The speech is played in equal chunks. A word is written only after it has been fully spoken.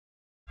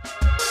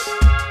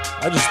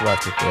I just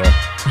left it there.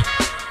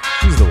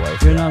 She's the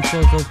wife. You're not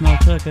supposed to smell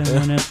chicken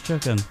when it's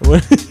chicken.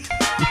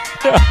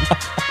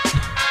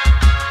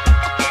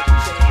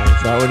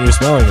 Not when you're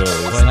smelling it.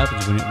 What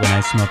happens when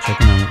I smell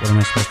chicken? What am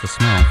I supposed to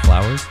smell?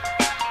 Flowers?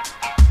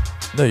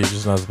 No, you're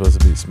just not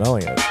supposed to be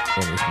smelling it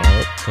when you smell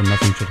it. So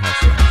nothing should have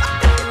smell.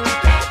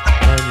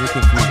 Man, you're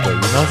confused. Though.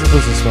 You're not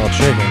supposed to smell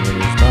chicken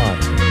when you're smelling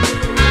it.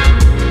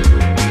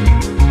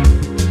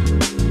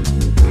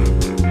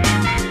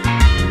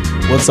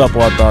 What's up,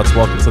 What Thoughts?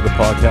 Welcome to the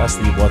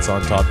podcast, the What's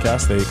on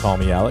Topcast. They call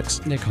me Alex.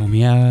 They call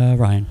me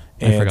Ryan.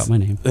 I forgot my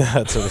name.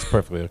 That's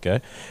perfectly okay.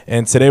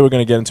 And today we're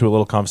going to get into a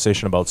little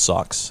conversation about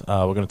socks.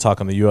 We're going to talk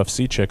on the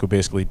UFC chick who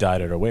basically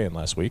died at her weigh-in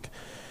last week,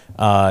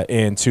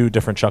 and two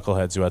different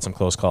chuckleheads who had some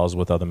close calls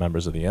with other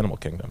members of the animal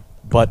kingdom.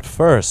 But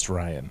first,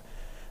 Ryan,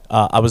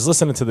 I was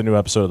listening to the new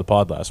episode of the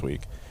pod last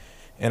week,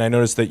 and I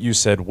noticed that you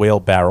said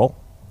whale barrel.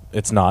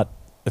 It's not.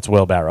 It's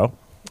wheelbarrow.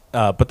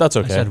 But that's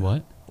okay. I said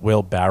what?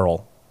 Whale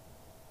barrel.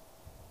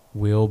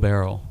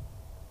 Wheelbarrow.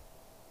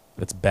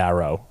 It's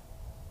barrow.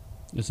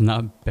 It's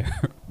not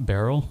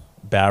barrel?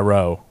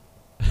 Barrow.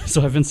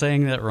 So I've been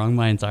saying that wrong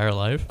my entire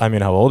life? I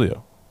mean, how old are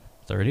you?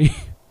 30?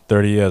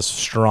 30 years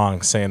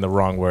strong, saying the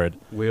wrong word.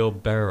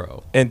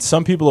 Wheelbarrow. And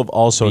some people have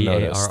also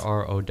noticed.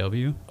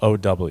 B-A-R-R-O-W?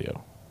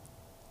 O-W.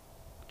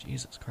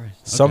 Jesus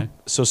Christ. So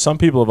some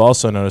people have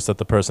also noticed that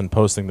the person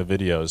posting the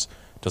videos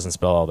doesn't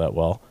spell all that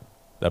well.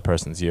 That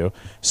person's you.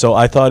 So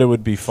I thought it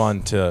would be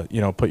fun to,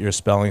 put your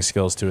spelling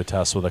skills to a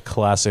test with a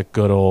classic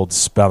good old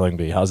spelling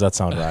bee. How's that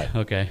sound, Ryan?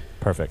 Okay.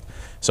 Perfect.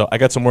 So I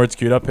got some words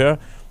queued up here.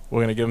 We're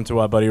going to give them to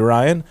our buddy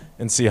Ryan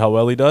and see how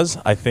well he does.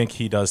 I think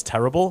he does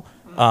terrible,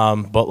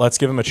 but let's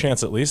give him a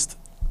chance at least.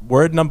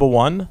 Word number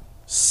one,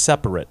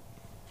 separate.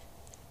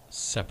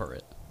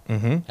 Separate.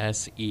 Mm-hmm.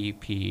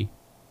 S-E-P-A-R-A-T-E.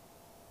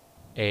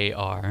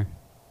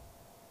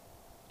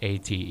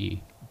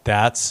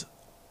 That's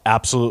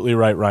absolutely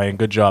right, Ryan.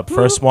 Good job.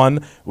 First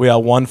one, we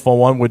are 1 for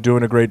 1. We're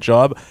doing a great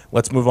job.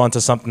 Let's move on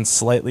to something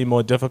slightly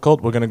more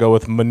difficult. We're going to go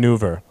with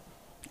maneuver.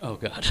 Oh,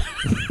 God.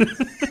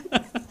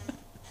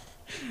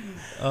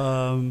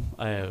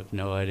 I have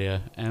no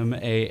idea.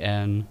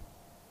 M-A-N.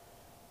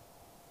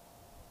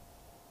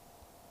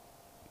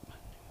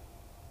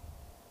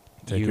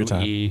 Take your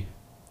time.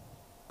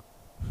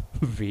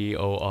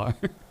 U-E-V-O-R.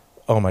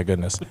 Oh, my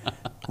goodness.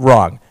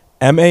 Wrong.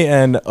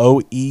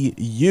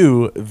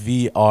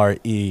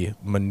 M-A-N-O-E-U-V-R-E,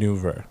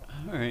 maneuver.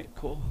 All right,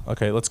 cool.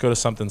 Okay, let's go to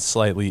something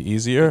slightly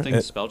easier. I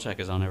think spell check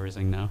is on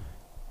everything now.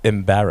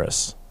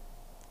 Embarrass.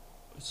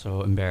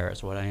 So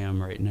embarrassed what I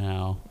am right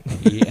now.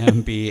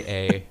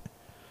 E-M-B-A-R-R-A-S-S.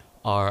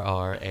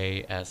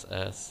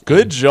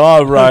 Good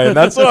job, Ryan.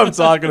 That's what I'm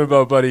talking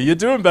about, buddy. You're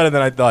doing better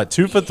than I thought.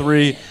 2 for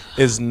 3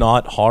 is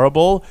not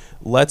horrible.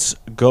 Let's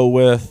go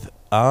with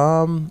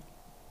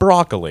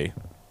broccoli.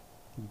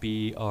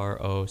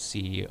 B-R-O-C-O-L-L-I.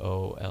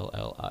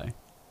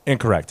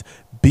 Incorrect.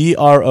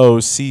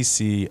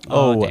 B-R-O-C-C-O-L-I.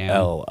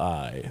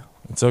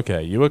 It's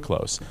okay. You were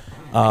close.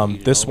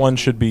 This one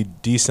should be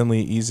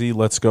decently easy.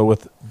 Let's go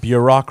with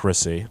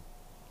bureaucracy.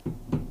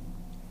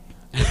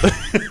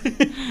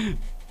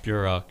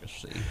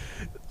 Bureaucracy.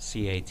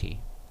 C-A-T.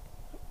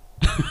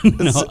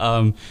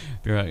 No,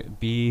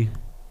 B-E-U-R-O-C-R.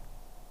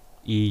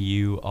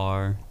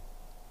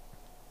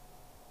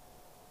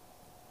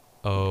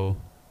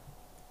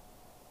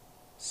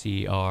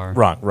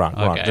 Wrong.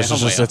 Okay.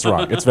 It's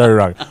wrong. It's very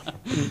wrong.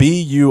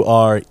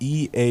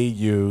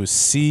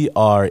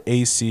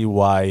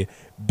 B-U-R-E-A-U-C-R-A-C-Y,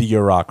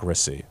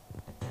 bureaucracy.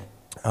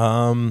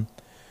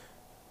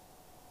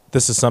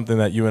 This is something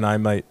that you and I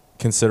might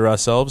consider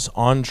ourselves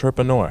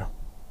entrepreneur.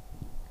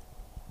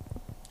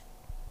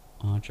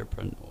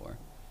 Entrepreneur.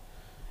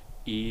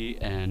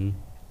 E-N-T-R-O.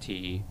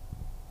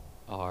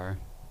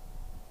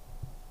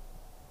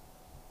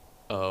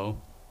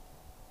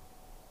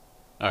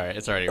 All right,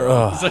 it's already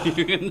wrong. So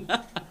you can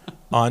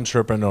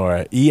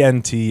Entrepreneur.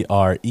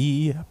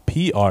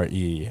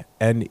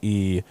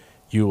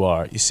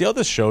 E-N-T-R-E-P-R-E-N-E-U-R. You see how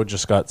this show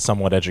just got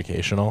somewhat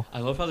educational? I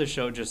love how the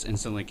show just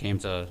instantly came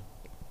to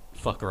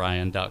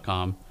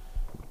fuckryan.com.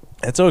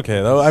 It's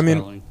okay, though. I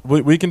mean,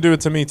 we can do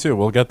it to me, too.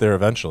 We'll get there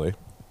eventually.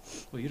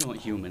 Well, you don't want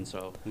human,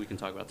 so we can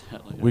talk about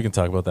that later. We can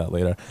talk about that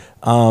later.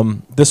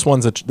 This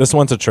one's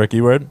a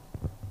tricky word.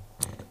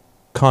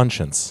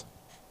 Conscience.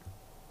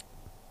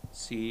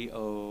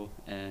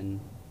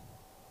 C-O-N-S-C-I-O-U-S?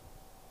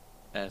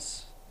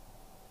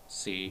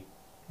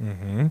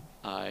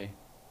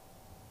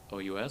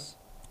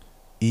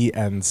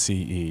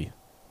 E-N-C-E.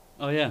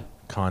 Oh, yeah.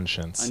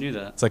 Conscience. I knew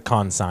that. It's like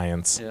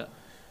conscience. Yeah.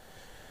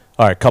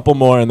 All right, couple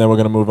more, and then we're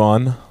going to move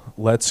on.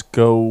 Let's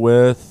go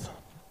with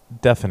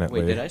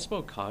definitely. Wait, did I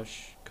spell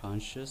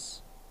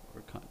conscious?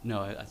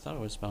 No, I thought I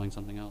was spelling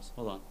something else.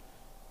 Hold on.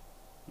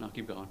 No,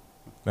 keep going.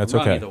 That's I'm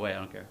wrong okay. Either way, I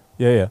don't care.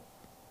 Yeah.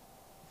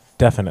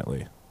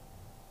 Definitely.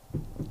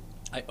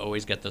 I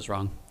always get this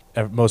wrong.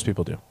 Most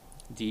people do.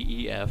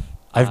 D-E-F.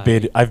 I've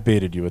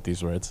baited you with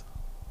these words.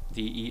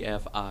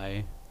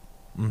 D-E-F-I.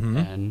 Mm-hmm.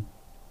 N.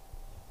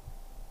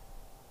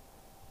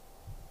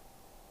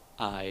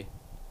 I.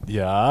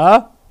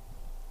 Yeah.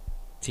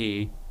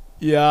 T.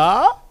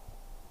 Yeah.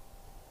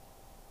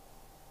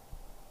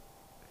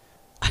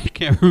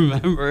 can't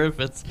remember if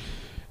it's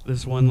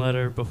this one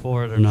letter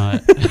before it or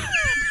not.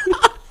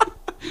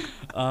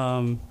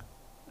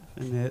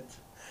 Finite.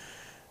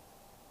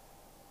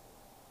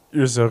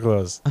 You're so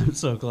close. I'm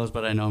so close,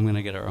 but I know I'm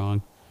gonna get it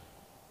wrong.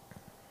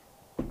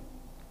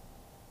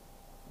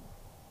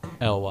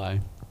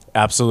 Ly.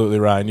 Absolutely,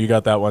 Ryan. You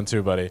got that one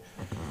too, buddy.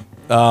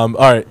 All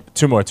right,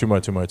 two more.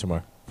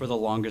 For the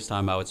longest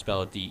time, I would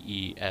spell it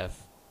DEFA.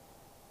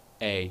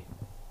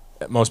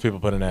 Most people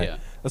put an A. Yeah.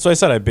 That's why I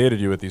said I baited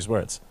you with these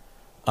words.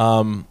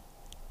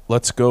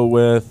 Let's go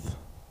with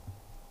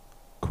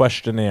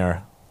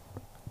questionnaire.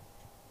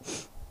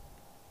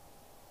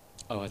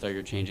 Oh, I thought you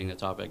were changing the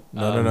topic.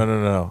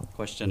 No.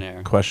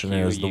 Questionnaire.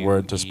 Questionnaire is the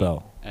word to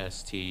spell.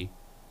 Questionarre.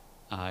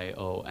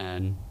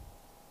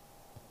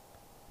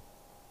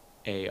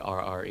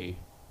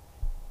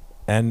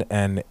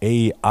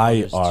 NNAIRE.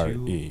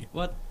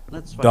 What?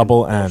 That's fucking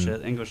Double N.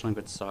 bullshit. English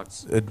language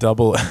sucks.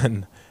 Double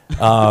N.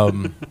 All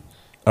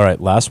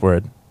right, last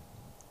word.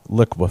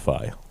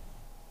 Liquefy.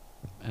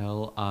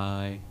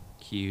 LIQUIFY.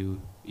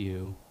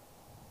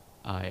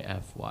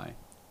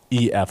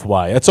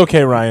 EFY. It's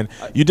okay, Ryan.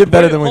 You did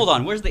better than Hold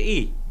on, where's the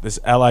E? This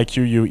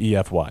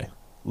LIQUEFY.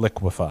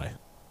 Liquefy.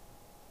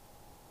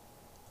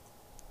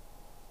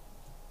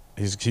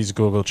 He's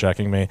Google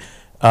checking me.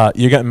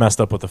 You're getting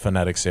messed up with the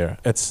phonetics here.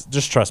 It's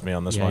just trust me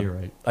on this one. Yeah, you're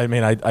right. I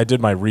mean, I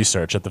did my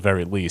research at the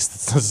very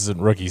least. This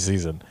isn't rookie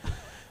season.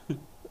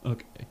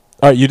 Okay.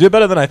 All right, you did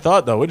better than I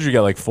thought, though. What did you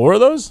get? Like 4 of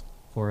those?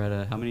 4 out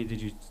of how many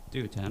did you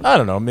do? 10? I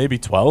don't know. Maybe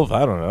 12.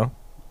 I don't know.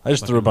 I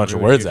just threw a bunch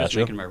of words you're at just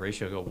you. making my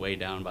ratio go way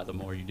down by the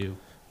more you do.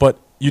 But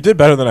you did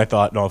better than I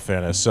thought, in all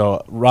fairness.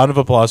 So, round of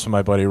applause for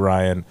my buddy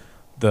Ryan,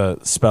 the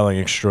spelling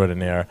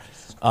extraordinaire.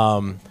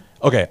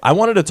 Okay, I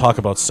wanted to talk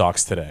about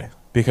socks today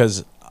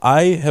because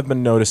I have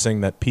been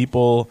noticing that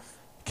people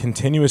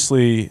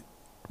continuously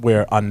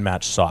wear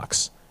unmatched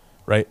socks,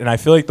 right? And I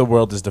feel like the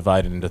world is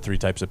divided into 3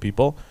 types of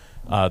people.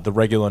 The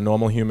regular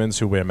normal humans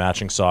who wear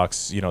matching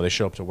socks, you know, they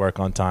show up to work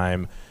on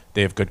time,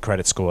 they have good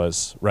credit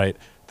scores, right?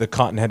 The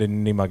cotton-headed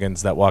indie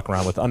muggins that walk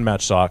around with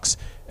unmatched socks,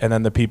 and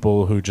then the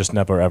people who just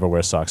never ever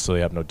wear socks so they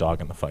have no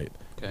dog in the fight.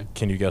 Okay.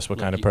 Can you guess what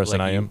kind of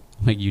person I am?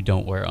 Like you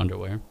don't wear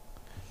underwear.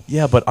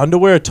 Yeah, but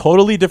underwear are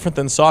totally different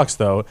than socks,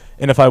 though.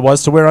 And if I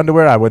was to wear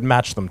underwear, I would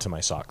match them to my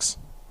socks.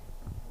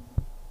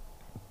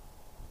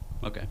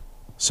 Okay.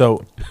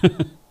 So,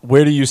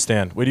 where do you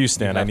stand? Where do you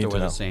stand? I need to wear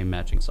know. the same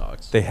matching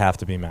socks. They have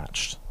to be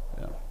matched.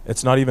 Yeah.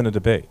 It's not even a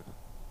debate.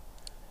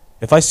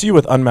 If I see you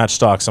with unmatched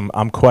socks,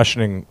 I'm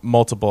questioning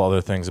multiple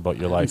other things about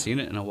your I haven't life. seen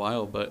it in a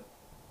while, but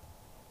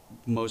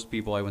most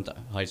people I went to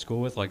high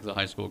school with, like the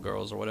high school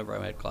girls or whatever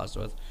I had class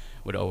with,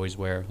 would always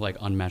wear like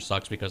unmatched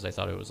socks because they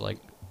thought it was like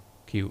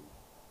cute.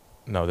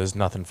 No, there's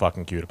nothing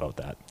fucking cute about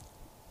that.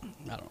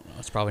 I don't know.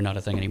 It's probably not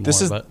a thing anymore.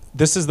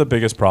 This is the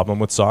biggest problem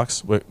with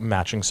socks, with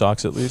matching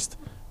socks at least,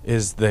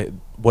 is that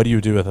what do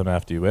you do with them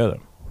after you wear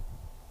them?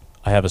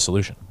 I have a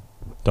solution.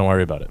 Don't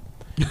worry about it.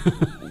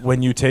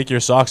 When you take your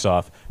socks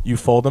off, you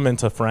fold them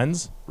into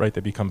friends, right?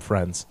 They become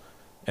friends.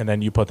 And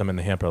then you put them in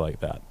the hamper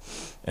like that.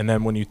 And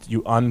then when you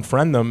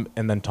unfriend them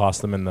and then toss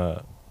them in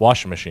the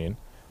washing machine,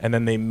 and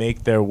then they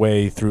make their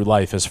way through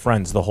life as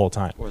friends the whole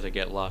time. Or they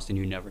get lost and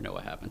you never know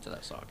what happened to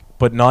that sock.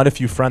 But not if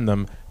you friend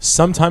them.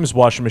 Sometimes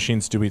washing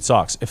machines do eat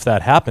socks. If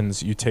that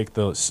happens, you take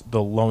the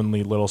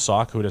lonely little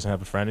sock who doesn't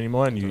have a friend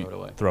anymore and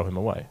you throw him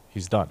away.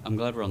 He's done. I'm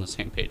glad we're on the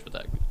same page with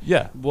that.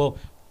 Yeah. Well,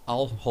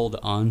 I'll hold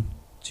on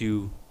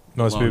to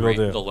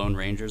the Lone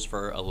Rangers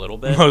for a little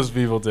bit. Most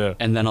people do.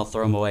 And then I'll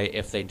throw them away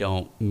if they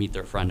don't meet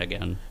their friend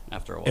again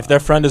after a while. If their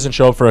friend doesn't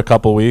show up for a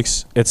couple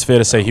weeks, it's fair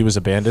to say he was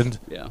abandoned.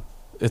 Yeah.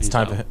 It's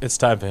time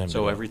for him.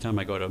 So every time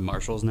I go to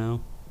Marshall's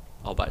now,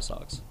 I'll buy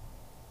socks.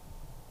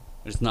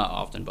 It's not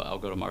often, but I'll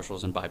go to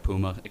Marshall's and buy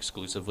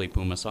exclusively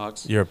Puma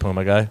socks. You're a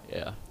Puma guy?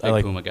 Yeah,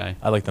 Puma guy.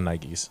 I like the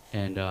Nikes.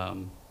 And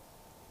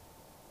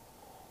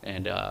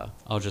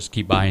I'll just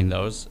keep buying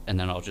those, and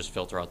then I'll just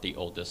filter out the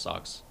oldest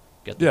socks.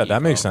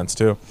 That makes sense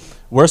too.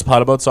 Worst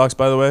part about socks,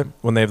 by the way,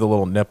 when they have the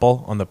little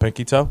nipple on the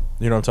pinky toe.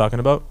 You know what I'm talking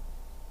about?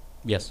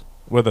 Yes.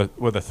 Where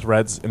the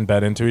threads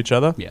embed into each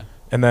other. Yeah.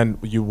 And then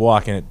you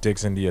walk and it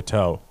digs into your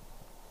toe.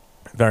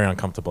 Very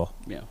uncomfortable.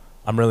 Yeah.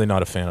 I'm really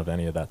not a fan of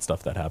any of that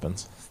stuff that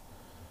happens.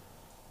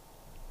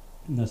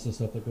 And that's the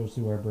stuff that goes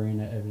through our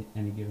brain at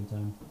any given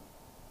time.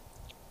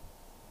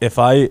 If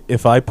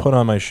I put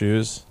on my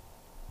shoes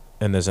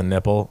and there's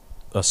a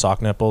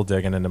sock nipple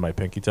digging into my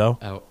pinky toe,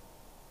 out.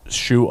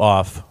 Shoe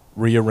off,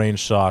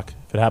 rearrange sock.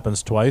 If it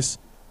happens twice,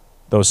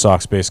 those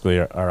socks basically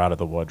are out of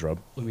the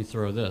wardrobe. Let me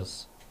throw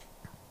this.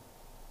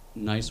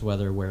 Nice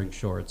weather wearing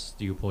shorts.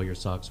 Do you pull your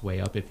socks way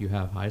up if you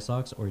have high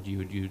socks, or do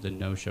you do the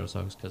no-show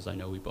socks? Because I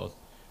know we both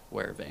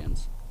wear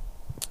Vans.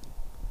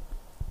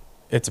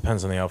 It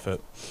depends on the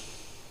outfit.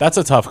 That's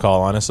a tough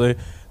call, honestly.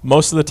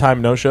 Most of the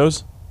time, no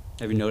shows.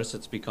 Have you noticed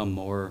it's become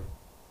more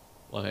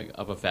like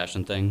of a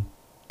fashion thing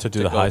to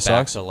do the high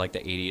socks? To like the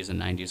 80s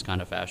and 90s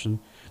kind of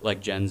fashion.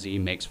 Like Gen Z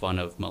makes fun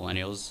of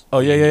millennials. Oh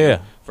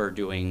yeah. For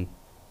doing,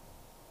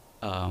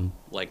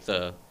 like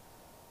the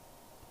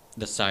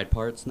side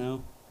parts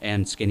now,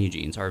 and skinny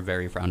jeans are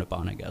very frowned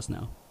upon, I guess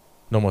now.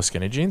 No more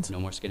skinny jeans? No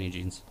more skinny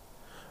jeans.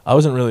 I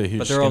wasn't really a huge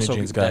But they're skinny also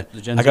jeans guy.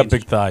 the Gen I got Zs-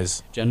 big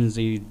thighs. Gen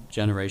Z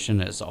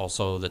generation is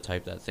also the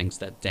type that thinks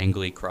that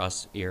dangly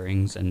cross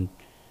earrings and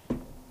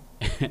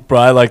Bro,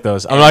 I like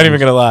those. I'm not even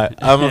going to lie.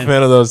 I'm a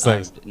fan of those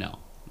things. No.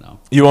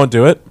 You won't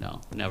do it? No,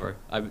 never.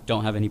 I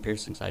don't have any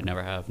piercings. I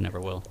never have, never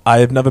will. I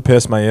have never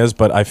pierced my ears,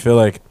 but I feel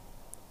like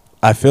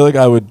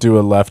I would do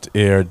a left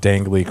ear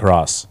dangly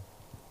cross.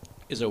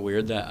 Is it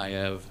weird that I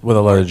have With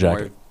a leather more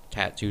jacket.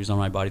 tattoos on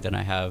my body than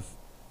I have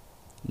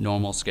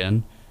normal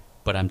skin,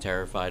 but I'm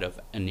terrified of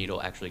a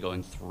needle actually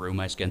going through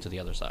my skin to the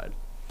other side?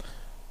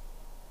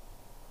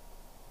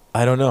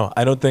 I don't know.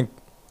 I don't think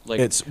Like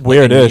it's like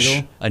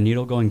weirdish. A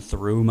needle going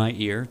through my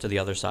ear to the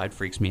other side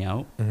freaks me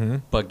out, Mm-hmm.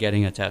 but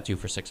getting a tattoo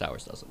for 6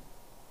 hours doesn't.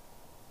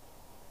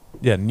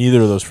 Yeah,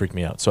 neither of those freak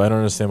me out. So I don't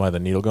understand why the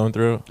needle going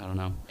through. I don't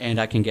know. And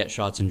I can get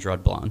shots in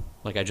Drud Blonde.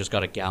 Like I just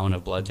got a gallon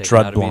of blood taken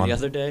Drud out of me Blonde. the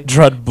other day.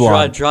 Drud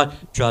blonde.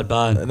 Drud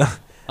Blonde.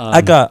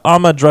 I got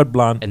armor drud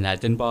blonde. And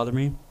that didn't bother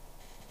me.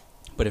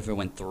 But if it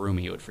went through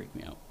me, it would freak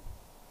me out.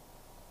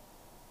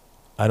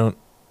 I don't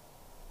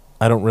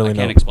really I know.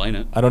 can't explain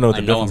it. I don't know what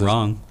the I know I'm difference is.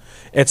 wrong.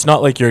 It's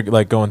not like you're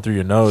like going through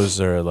your nose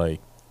or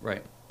like,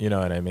 Right. you know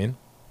what I mean?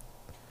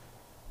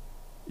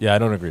 Yeah, I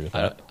don't agree with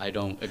that. I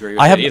don't agree with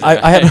I it have either.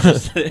 I have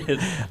Just-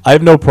 I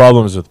have no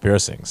problems with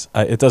piercings.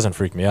 It doesn't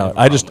freak me out.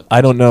 I have a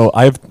I problem with don't know.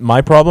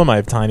 I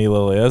have tiny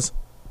little ears,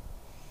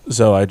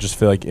 so I just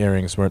feel like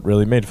earrings weren't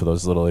really made for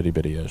those little itty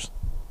bitty ears.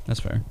 That's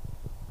fair.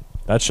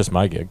 That's just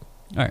my gig.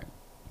 All right.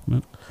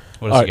 Well,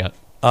 what else you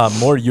got?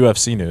 More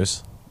UFC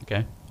news.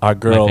 Okay. Our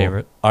girl, My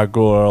favorite.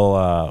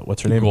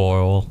 What's her name?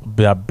 Goyle.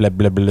 Blah blah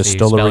blah blah. So you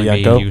spell it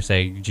Stolarienko. You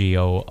say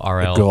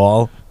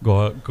Gorl.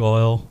 Goal.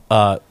 Goyle.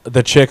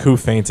 The chick who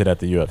fainted at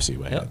the UFC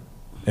weigh-in Yep.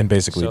 and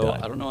basically So I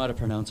died. don't know how to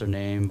pronounce her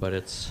name, but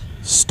it's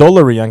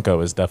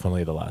Stolarienko is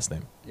definitely the last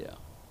name. yeah.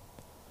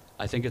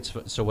 I think it's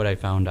so. What I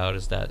found out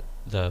is that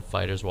the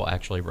fighters will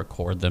actually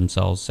record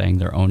themselves saying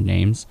their own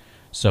names,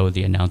 so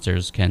the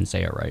announcers can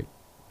say it right.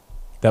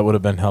 That would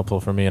have been helpful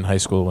for me in high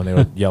school when they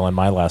would yell in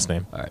my last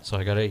name. All right. So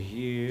I got it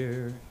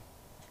here.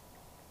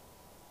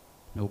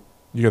 Nope.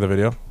 You got the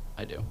video?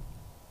 I do.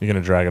 You're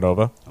gonna drag it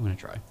over? I'm gonna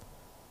try.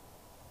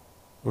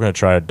 We're gonna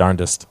try our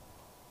darndest.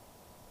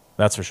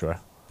 That's for sure.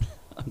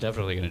 I'm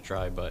definitely gonna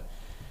try, but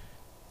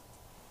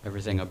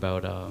everything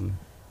about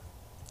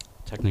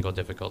technical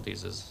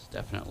difficulties is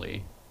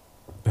definitely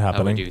how we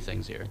Happening. do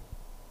things here.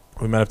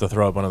 We might have to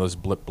throw up one of those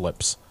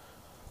blips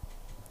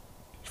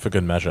for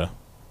good measure.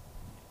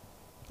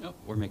 Oh,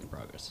 we're making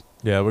progress.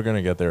 Yeah, we're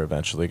gonna get there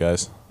eventually,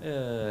 guys.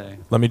 Yay.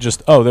 Let me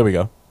just. Oh, there we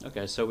go.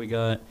 Okay, so we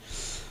got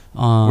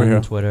We're here.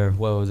 on Twitter,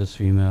 whoa, this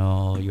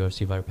female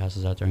UFC fighter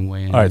passes out during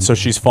weigh-in. All right, so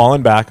she's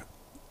fallen back,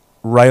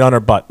 right on her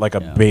butt like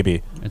a Yeah.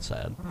 baby, It's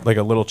sad. like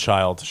a little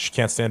child. She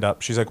can't stand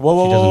up. She's like, whoa,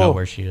 whoa, She whoa, doesn't know whoa.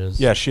 where she is.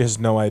 Yeah, she has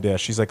no idea.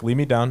 She's like, leave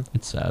me down.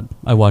 It's sad.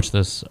 I watched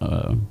this.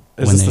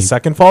 Is this the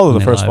second fall or when the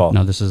they first live- fall?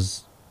 No, this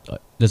is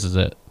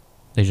it.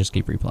 They just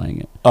keep replaying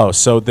it. Oh,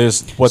 so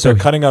there's what So they're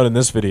he- cutting out in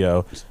this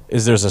video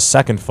is there's a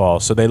second fall.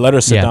 So they let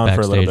her sit down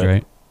for a little backstage, bit.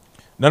 right?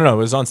 No, it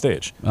was on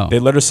stage. Oh. They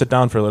let her sit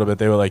down for a little bit.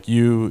 They were like,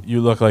 you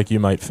look like you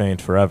might faint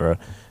forever.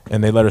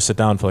 And they let her sit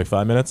down for like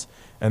 5 minutes.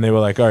 And they were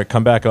like, all right,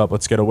 come back up.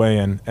 Let's get a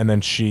weigh-in. And then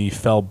she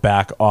fell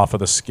back off of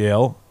the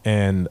scale.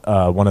 And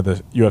one of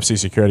the UFC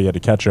security had to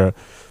catch her,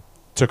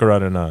 took her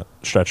out in a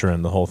stretcher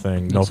and the whole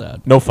thing. That's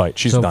sad. No fight.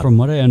 She's so done. from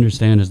what I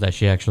understand is that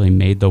she actually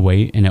made the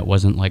weight and it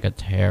wasn't like a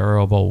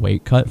terrible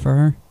weight cut for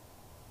her.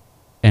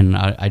 And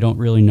I don't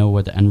really know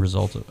what the end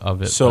result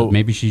of it. So- but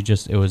maybe she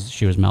was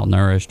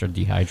malnourished or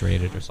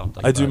dehydrated or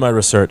something. I do but- my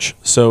research.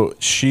 So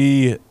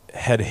she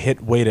had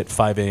hit weight at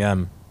 5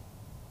 a.m.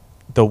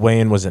 The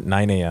weigh-in was at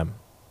 9 a.m.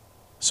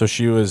 So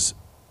she was,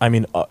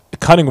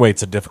 cutting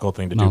weight's a difficult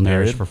thing to do, malnourished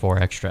period. for 4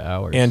 extra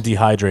hours. And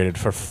dehydrated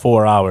for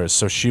 4 hours.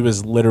 So she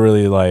was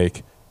literally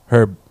like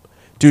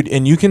dude,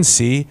 and you can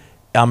see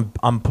I'm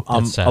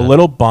That's sad. a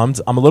little bummed.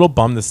 I'm a little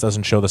bummed this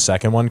doesn't show the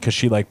second one because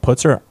she like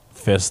puts her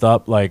fist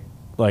up like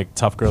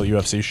tough girl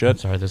UFC I'm shit.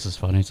 sorry, this is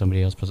funny.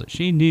 Somebody else puts it.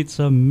 She needs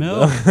some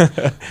milk.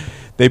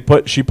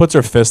 She puts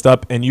her fist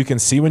up and you can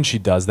see when she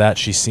does that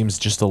she seems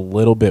just a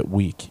little bit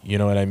weak. You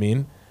know what I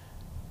mean?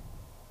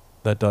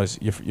 That does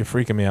you're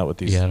freaking me out with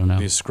these Yeah, I don't know.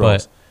 these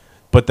scrolls.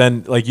 But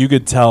then like you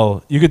could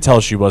tell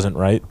she wasn't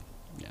right.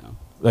 Yeah.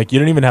 Like you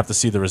don't even have to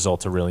see the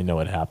result to really know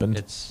it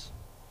happened.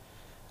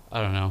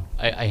 I don't know.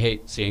 I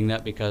hate seeing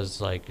that because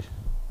like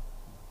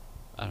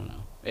I don't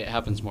know. It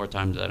happens more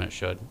times than it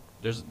should.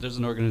 There's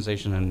an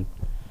organization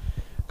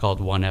called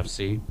ONE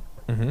FC,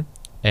 Mm-hmm.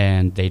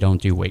 and they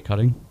don't do weight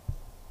cutting.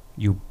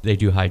 They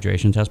do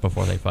hydration tests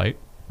before they fight,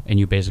 and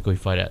you basically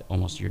fight at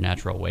almost your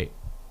natural weight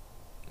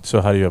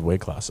So how do you have weight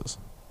classes?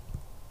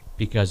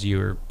 because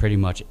you're pretty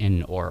much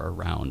in or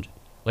around.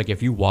 Like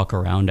if you walk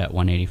around at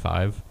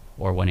 185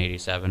 or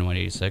 187,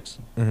 186,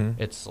 Mm-hmm.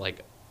 it's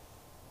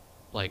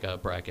like a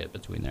bracket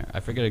between there. I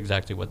forget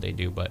exactly what they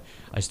do, but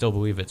I still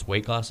believe it's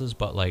weight classes.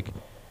 But like,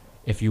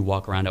 if you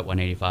walk around at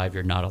 185,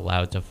 you're not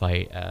allowed to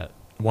fight at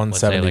let's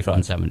say like 175.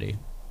 170,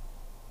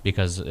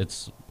 because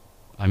that's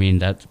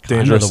kind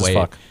Dangerous of the as way.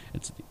 fuck.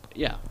 It's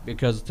Yeah,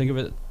 because think of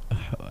it.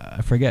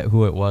 I forget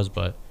who it was,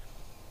 but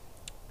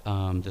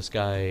this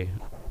guy,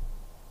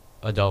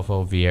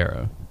 Adolfo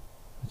Vieira.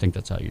 I think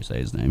that's how you say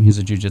his name. He's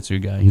a jiu-jitsu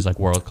guy. He's like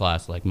world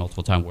class, like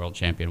multiple time world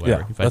champion.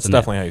 Whatever. Yeah, He fights that's in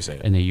definitely how you say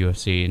in it. the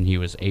UFC, and he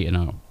was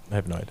 8-0. I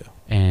have no idea.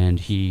 And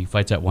he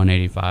fights at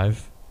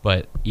 185,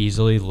 but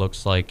easily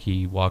looks like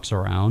he walks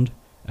around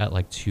at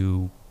like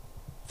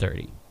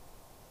 230.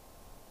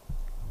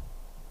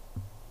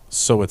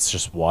 So it's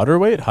just water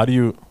weight? How do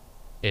you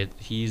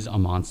He's a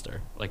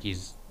monster. Like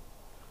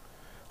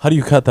how do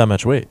you cut that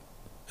much weight?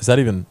 Is that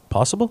even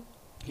possible?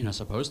 you're not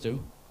supposed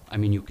to. I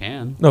mean, you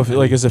can. No, I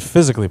mean, is it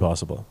physically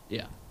possible?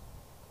 yeah.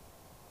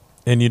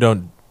 And you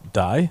don't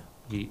die?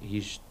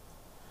 He's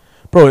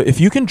Bro,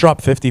 if you can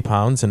drop 50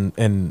 pounds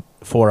in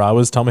 4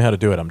 hours, tell me how to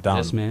do it. I'm down.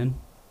 this man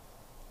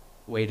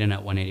weighed in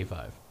at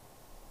 185.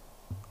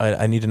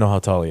 I need to know how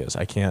tall he is.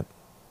 I can't.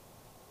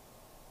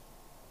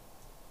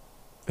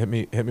 Hit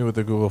me with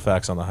the Google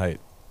facts on the height.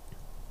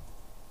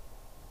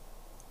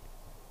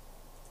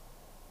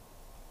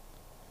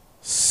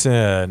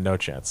 No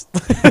chance.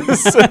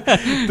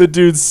 The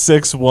dude's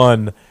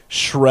 6'1",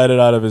 shredded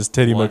out of his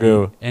titty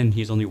magoo, And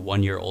he's only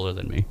 1 year older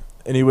than me.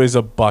 and he weighs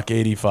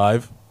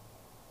 $185.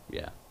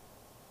 Yeah.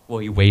 Well,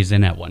 he weighs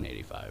in at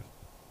 185.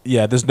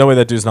 Yeah, there's no way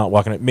that dude's not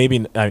walking it. Maybe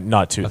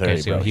not 230,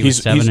 Okay, so bro. he was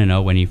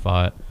 7-0 when he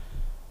fought.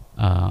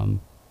 Yeah,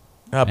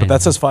 but and-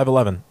 that says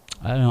 5'11".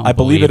 I don't. I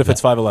believe it if that.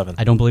 it's 5'11".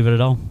 I don't believe it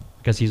at all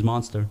because he's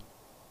monster.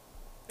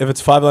 If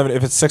it's 5'11",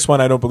 if it's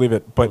 6'1", I don't believe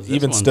it. But Well, this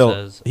even one still,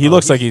 says- he oh,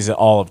 looks like he's- he's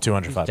all of He's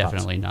 205 pounds.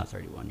 definitely not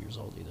 31 years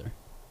old either.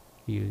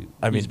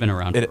 I mean, He's been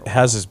around. For a It while.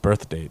 has his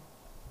birth date.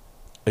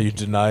 Are you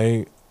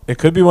denying? It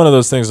could be one of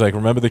those things like,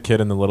 remember the kid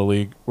in the Little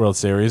League World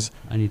Series,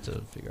 I need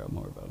to figure out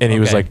more about. and he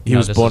was Okay, like, he no,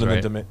 was this born is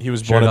in right. the he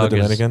was Sure born in the Dog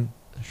is- Dominican.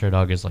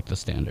 Sherdog is like the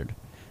standard.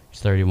 He's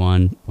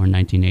 31 or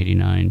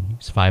 1989.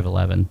 He's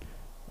 5'11",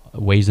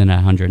 weighs in at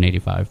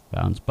 185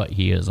 pounds, but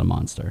he is a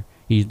monster.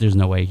 There's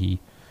no way he.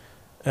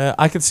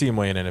 I could see him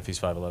weighing in if he's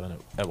 5'11"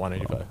 at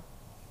 185.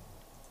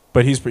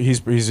 But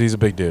he's a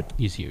big dude.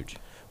 He's huge.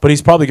 But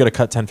he's probably going to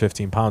cut 10,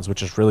 15 pounds,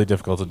 which is really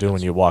difficult to do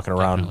when you're walking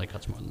around. Definitely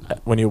cuts more than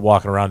that. When you're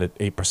walking around at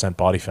 8%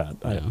 body fat.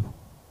 Yeah.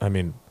 I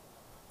mean,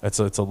 it's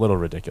a little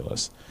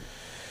ridiculous.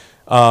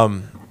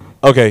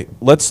 Okay,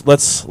 let's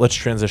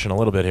transition a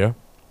little bit here.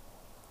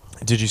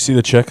 Did you see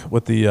the chick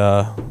with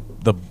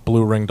the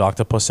blue ringed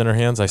octopus in her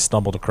hands? I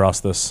stumbled across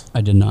this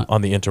I did not.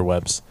 on the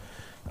interwebs.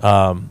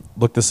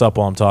 Look this up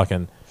while I'm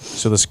talking.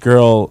 So this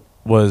girl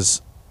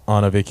was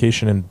on a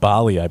vacation in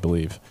Bali, I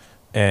believe,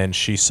 and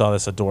she saw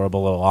this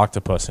adorable little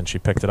octopus, and she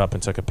picked it up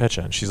and took a picture.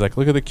 And she's like,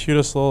 "Look at the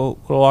cutest little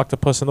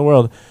octopus in the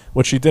world."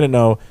 What she didn't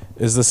know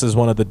is this is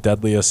one of the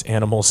deadliest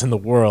animals in the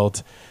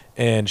world,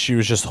 and she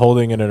was just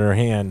holding it in her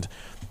hand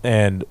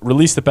and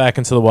released it back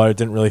into the water.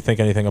 Didn't really think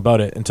anything about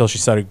it until she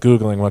started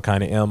Googling what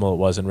kind of animal it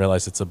was and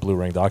realized it's a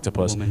blue-ringed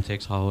octopus. Woman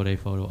takes holiday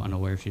photo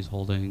unaware she's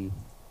holding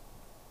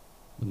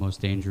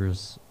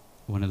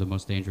one of the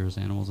most dangerous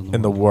animals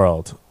in the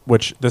world.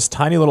 Which this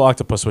tiny little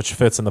octopus, which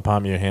fits in the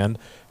palm of your hand,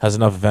 has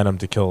enough venom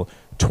to kill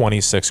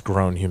 26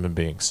 grown human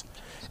beings.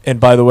 And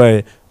by the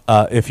way,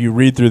 if you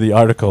read through the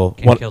article,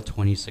 Can kill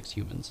 26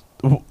 humans.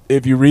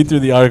 if you read through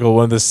the article,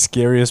 one of the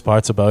scariest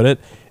parts about it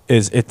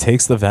is it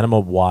takes the venom a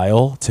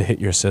while to hit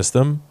your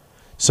system.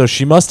 So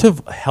she must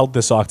have held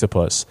this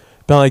octopus,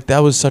 been like, that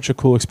was such a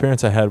cool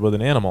experience I had with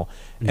an animal,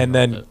 and dropped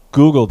then it.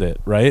 Googled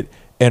it, right?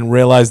 And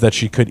realized that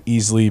she could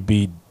easily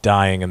be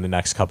dying in the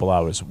next couple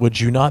hours. Would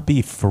you not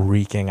be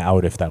freaking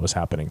out if that was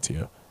happening to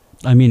you?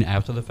 I mean,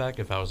 after the fact,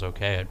 if I was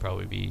okay, I'd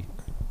probably be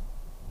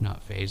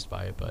not phased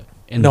by it. But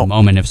in No. the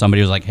moment, if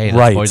somebody was like, "Hey, that's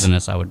Right.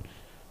 poisonous," I would.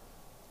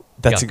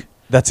 That's Yuck.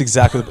 that's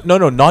exactly no,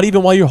 not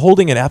even while you're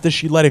holding it. After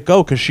she let it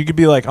go, because she could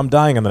be like, I'm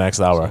dying in the next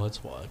hour. So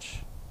let's watch.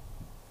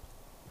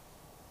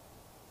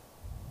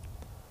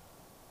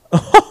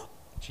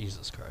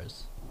 Jesus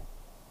Christ.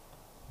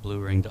 Blue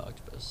ringed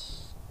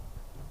octopus.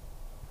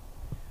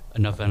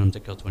 Enough venom to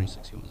kill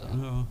 26 humans.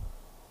 Oh.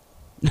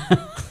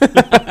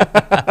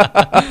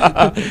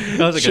 That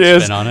was a good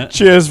Cheers, spin on it.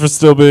 cheers for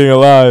still being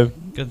alive.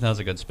 Good, that was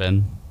a good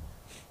spin.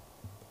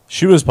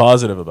 She was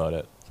positive about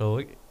it.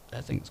 So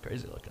that thing's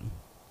crazy looking.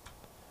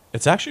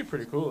 It's actually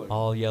pretty cool.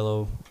 All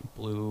yellow,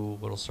 blue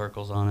little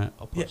circles on it.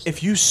 I'll Yeah, post if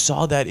it. you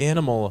saw that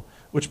animal,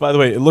 which by the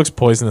way, it looks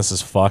poisonous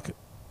as fuck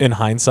in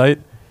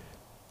hindsight,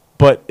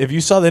 but if you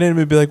saw that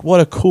animal, you'd be like,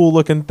 what a cool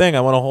looking thing. I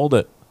want to hold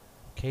it.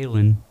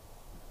 Caitlin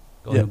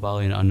going Yeah. to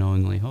Bali and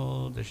unknowingly.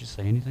 Oh, did she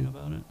say anything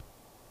about it?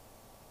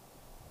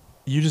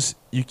 You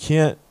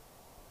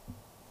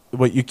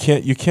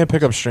can't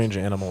pick up strange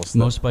animals.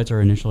 Most bites are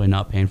initially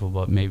not painful,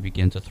 but may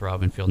begin to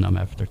throb and feel numb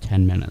after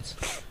 10 minutes.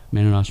 A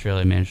man in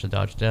Australia managed to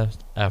dodge death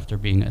after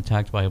being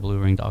attacked by a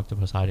blue-ringed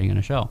octopus hiding in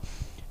a shell.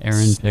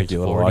 Aaron, Sneaky Pickett,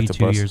 little 42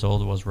 octopus. years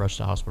old, was rushed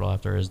to hospital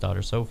after his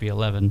daughter Sophie,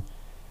 11,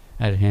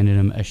 had handed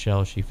him a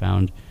shell she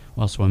found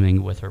while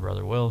swimming with her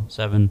brother Will,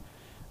 7,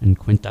 in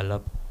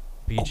Quintalup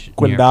Beach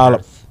near Quintalup.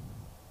 Perth.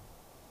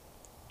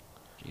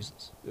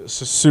 Jesus. It's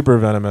just super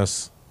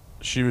venomous.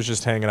 She was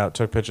just hanging out,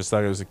 took pictures,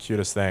 thought it was the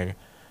cutest thing.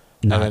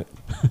 No.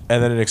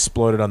 And then it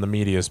exploded on the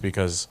medias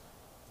because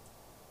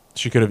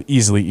She could have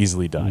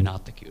easily died.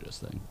 Not the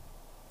cutest thing.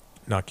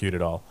 Not cute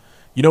at all.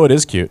 You know what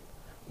is cute?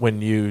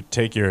 When you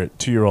take your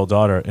 2-year-old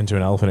daughter into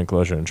an elephant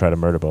enclosure and try to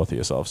murder both of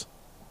yourselves.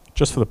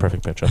 Just for the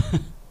perfect picture.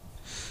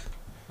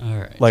 All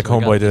right. Like so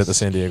we Homeboy got did at this the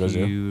San Diego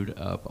Zoo. queued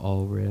up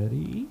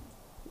already.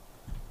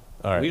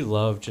 All right. We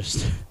love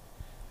just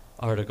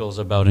articles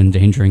about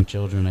endangering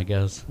children, I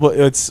guess. Well,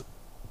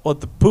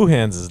 the poo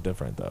hands is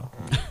different, though.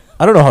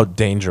 I don't know how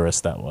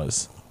dangerous that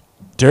was.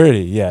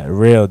 Dirty, yeah,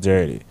 real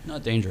dirty.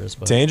 Not dangerous,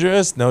 but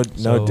Dangerous? No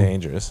So-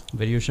 dangerous.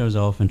 video shows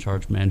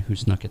elephant-charged man who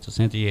snuck into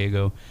San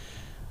Diego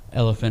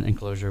elephant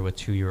enclosure with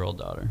 2-year-old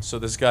daughter. So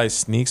this guy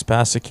sneaks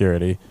past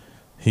security.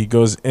 He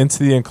goes into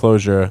the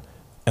enclosure,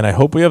 and I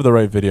hope we have the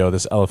right video of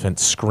this elephant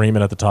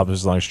screaming at the top of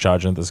his lungs,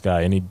 charging at this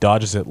guy, and he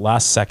dodges it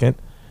last second.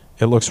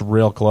 It looks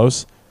real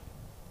close.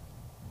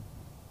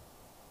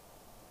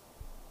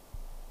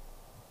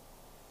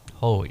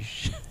 Holy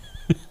shit.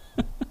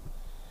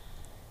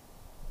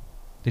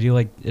 Did he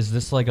is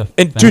this like a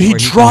And fence dude, he where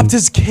dropped can-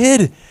 his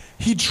kid.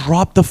 He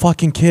dropped the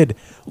fucking kid.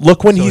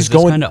 Look when so he's is this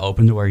going. kind of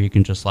open to where you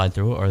can just slide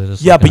through it, or is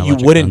this Yeah, like an but you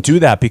electric wouldn't fence? do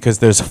that because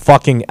there's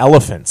fucking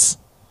elephants.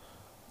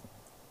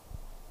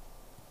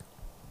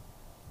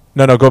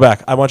 No, go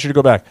back. I want you to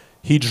go back.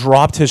 He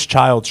dropped his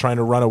child trying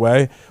to run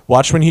away.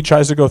 Watch when he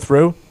tries to go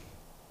through.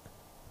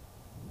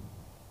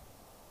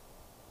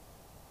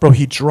 Bro,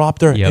 he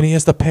dropped her Yep. and he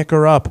has to pick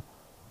her up.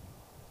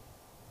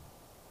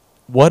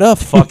 What a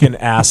fucking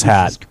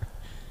asshat.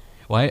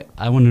 Why?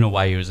 I want to know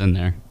why he was in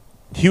there.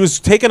 He was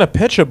taking a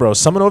picture, bro.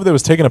 Someone over there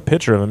was taking a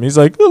picture of him. He's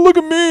like, oh, look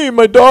at me,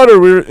 my daughter.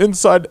 We were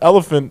inside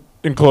elephant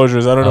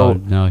enclosures. I don't Oh,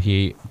 know.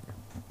 no,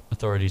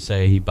 authorities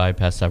say he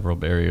bypassed several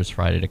barriers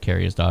Friday to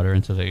carry his daughter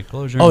into the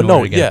enclosure Oh, in no,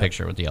 order to get yeah. a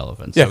picture with the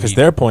elephants. Yeah, So because he-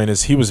 their point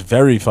is he was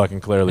very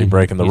fucking clearly and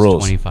breaking the he's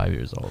rules. 25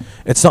 years old.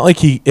 It's not like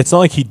he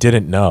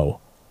didn't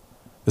know.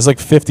 There's like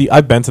 50.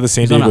 I've been to the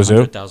San He's on Diego a Zoo.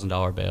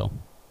 $100,000 bail.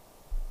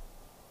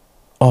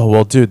 Oh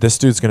well, dude, this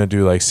dude's gonna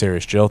do like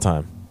serious jail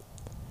time.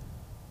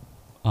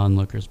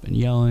 Onlooker's been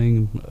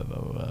yelling. Blah,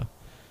 blah, blah.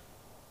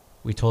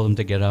 We told him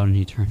to get out, and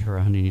he turned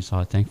around and he saw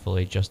it,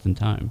 thankfully, just in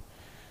time.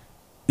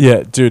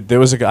 Yeah, dude, there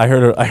was a guy. I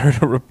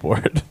heard a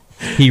report.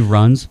 He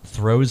runs,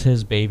 throws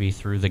his baby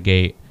through the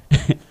gate,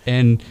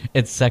 and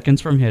it's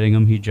seconds from hitting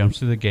him. He jumps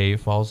through the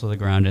gate, falls to the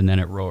ground, and then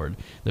it roared.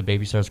 The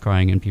baby starts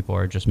crying, and people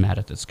are just mad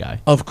at this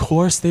guy. Of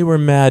course they were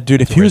mad, dude.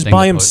 If It's a he weird was thing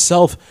by to put.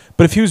 himself,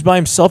 but if he was by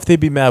himself, they'd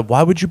be mad.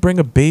 Why would you bring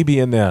a baby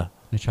in there?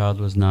 The child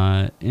was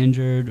not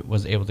injured,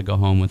 was able to go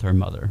home with her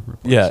mother.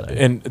 reports Yeah, say.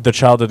 and the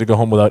child had to go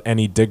home without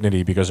any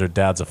dignity because her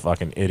dad's a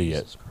fucking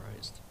idiot. Jesus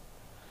Christ.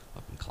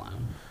 Fucking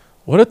clown.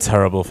 What a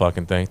terrible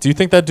fucking thing. Do you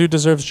think that dude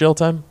deserves jail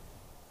time?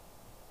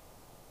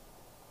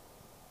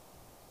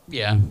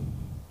 Yeah.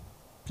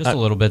 Just a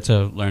little bit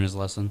to learn his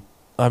lesson.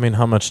 I mean,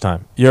 how much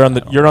time? You're on I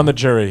the don't you're on know. the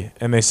jury,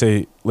 and they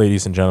say,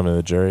 "Ladies and gentlemen of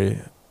the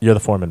jury, you're the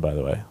foreman, by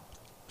the way."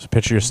 So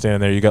picture you're standing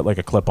there, you got like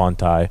a clip-on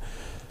tie,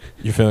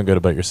 you're feeling good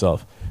about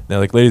yourself. They're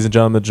like, "Ladies and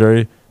gentlemen of the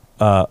jury,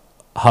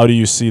 how do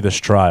you see this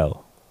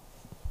trial?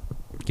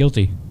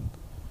 Guilty.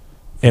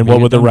 And being what a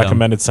would the dum-dum.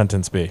 recommended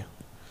sentence be?"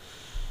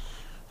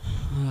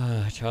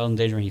 Child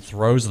endangerment. He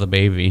throws the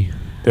baby.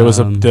 There was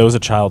a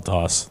child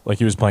toss, like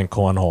he was playing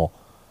cornhole.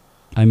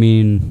 I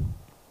mean,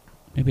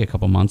 maybe a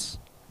couple months.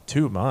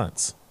 2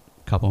 months.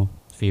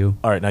 Few.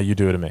 All right, now you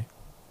do it to me.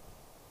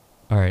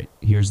 All right,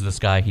 here's this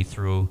guy. He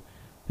threw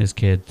his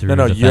kid through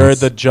No, the you're fence.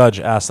 the judge.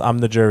 Asked. I'm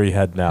the jury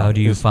head now. How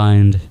do you Who's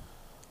find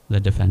the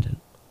defendant?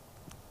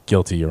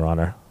 guilty, Your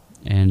Honor?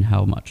 And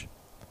how much?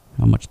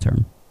 How much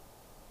term?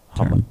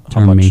 How, Term. how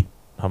Term much? me.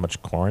 How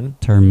much corn?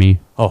 Term me.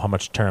 Oh, how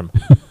much term?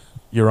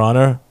 Your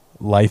Honor,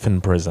 life in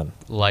prison.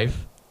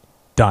 Life?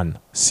 Done.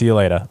 See you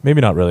later.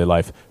 Maybe not really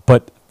life,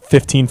 but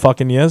 15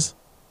 fucking years?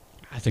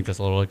 I think that's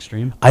a little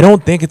extreme. I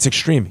don't think it's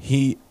extreme.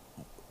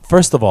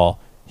 First of all,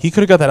 he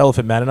could have got that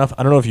elephant mad enough.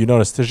 I don't know if you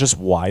noticed, there's just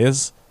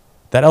wires.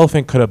 That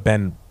elephant could have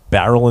been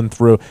barreling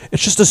through.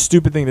 It's just a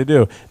stupid thing to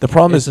do. The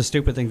problem It's is, a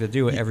stupid thing to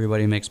do.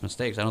 Everybody makes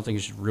mistakes. I don't think you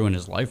should ruin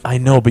his life. I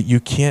know, but you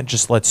can't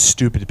just let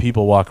stupid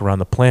people walk around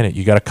the planet.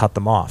 You got to cut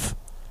them off.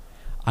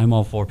 I'm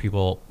all for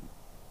people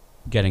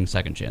getting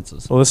second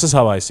chances. Well, this is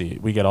how I see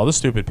it. We get all the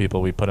stupid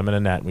people, we put them in a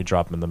net, and we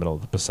drop them in the middle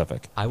of the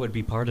Pacific. I would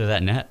be part of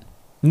that net.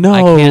 No.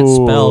 I can't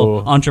spell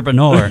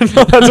entrepreneur.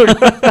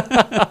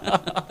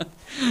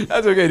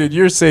 That's okay, dude.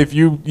 You're safe.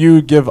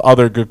 You give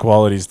other good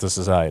qualities to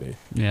society.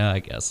 Yeah, I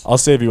guess. I'll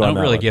save you I on don't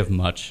that really one. give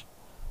much.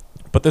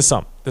 But there's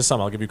some.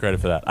 I'll give you credit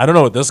for that. I don't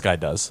know what this guy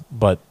does,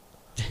 but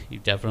He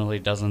definitely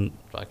doesn't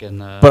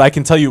fucking. I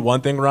can tell you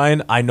one thing,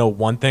 Ryan. I know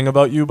one thing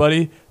about you,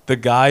 buddy. The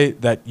guy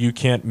that you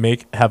can't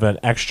make have an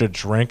extra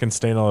drink and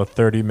stay another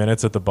 30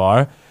 minutes at the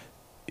bar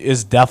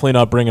is definitely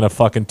not bringing a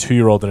fucking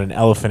 2-year-old in an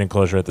elephant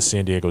enclosure at the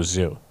San Diego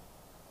Zoo.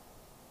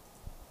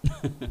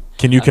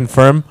 Can you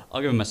confirm?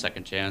 I'll give him a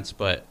second chance,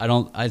 but I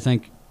don't. I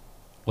think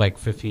like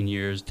 15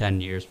 years, 10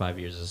 years, 5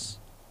 years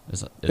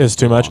Is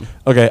too much. long.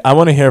 Okay, I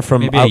want to hear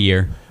from Maybe a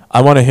year.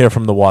 I want to hear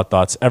from the Watt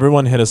Thoughts.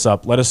 Everyone hit us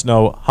up. Let us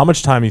know how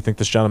much time you think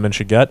this gentleman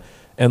should get,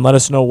 and let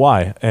us know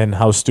why and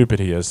how stupid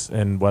he is,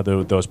 and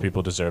whether those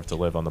people deserve to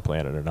live on the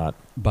planet or not.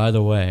 By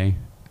the way,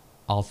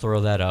 I'll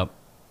throw that up.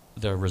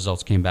 The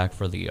results came back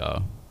for the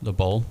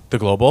bowl. The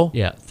global?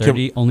 Yeah,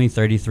 only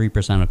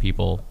 33% of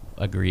people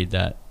agreed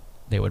that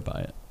they would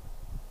buy it,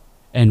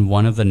 and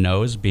one of the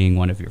no's being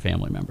one of your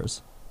family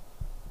members.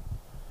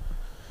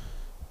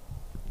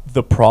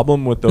 The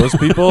problem with those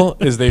people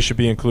is they should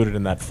be included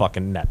in that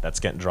fucking net that's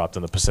getting dropped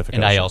in the Pacific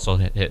And Ocean. I also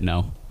hit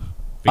no.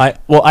 I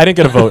didn't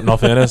get a vote, in all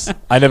fairness.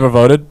 I never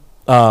voted.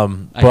 I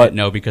But hit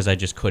no because I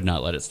just could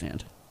not let it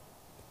stand.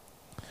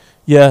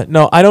 yeah,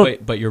 no, I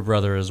don't. But your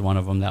brother is one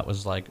of them that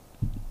was like,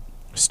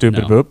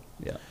 Stupid no. boop.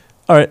 Yeah.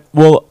 All right.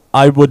 Well,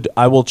 I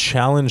will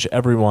challenge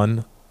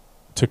everyone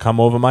to come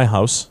over my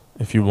house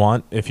if you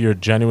want. If you're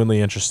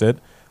genuinely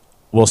interested,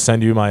 we'll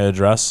send you my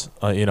address.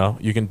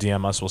 You can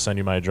DM us. We'll send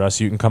you my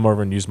address. You can come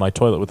over and use my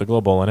toilet with the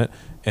glow bowl in it,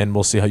 and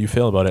we'll see how you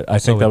feel about it. I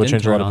think that would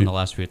change a lot of on people. the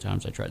last few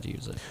times I tried to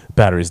use it.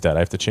 Battery's dead. I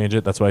have to change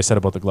it. That's what I said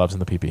about the gloves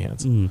and the PP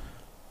hands. Mm.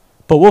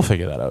 But we'll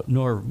figure that out.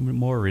 Nor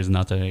more reason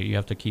not to. You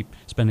have to keep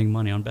spending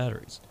money on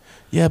batteries.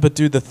 Yeah, but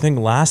dude, the thing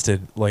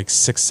lasted like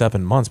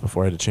 6-7 months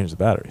before I had to change the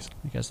batteries.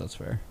 I guess that's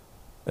fair.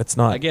 It's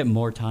not. I get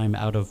more time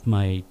out of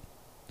my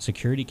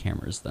security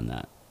cameras than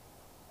that.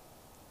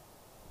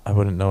 I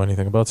wouldn't know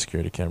anything about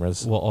security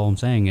cameras. Well, all I'm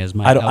saying is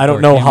my I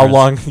don't know how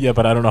long. Yeah,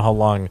 but I don't know how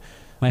long.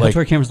 My like-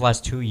 outdoor cameras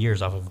last 2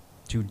 years off of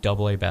 2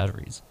 AA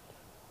batteries.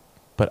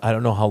 But I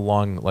don't know how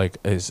long. Like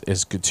is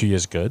good? 2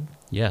 years good?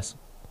 Yes.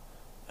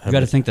 I You got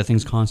to mean, think the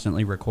thing's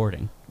constantly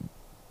recording.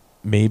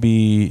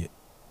 Maybe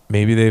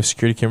they have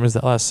security cameras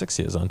that last 6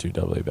 years on 2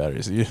 AA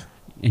batteries.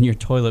 And your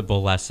toilet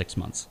bowl lasts 6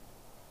 months.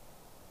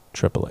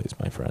 Triple A's,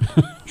 my friend.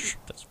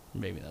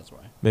 Maybe that's why.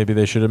 Maybe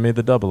they should have made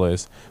the double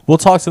A's. We'll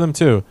talk to them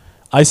too.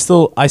 I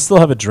still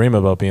have a dream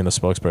about being the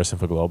spokesperson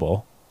for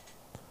Global.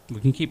 We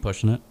can keep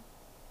pushing it.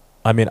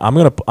 I mean, I'm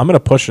gonna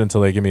push it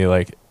until they give me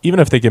even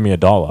if they give me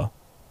 $1,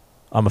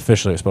 I'm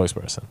officially a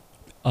spokesperson.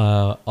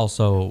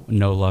 Also,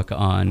 no luck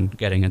on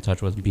getting in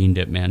touch with Bean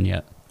Dip Man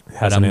yet.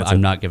 But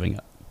I'm not giving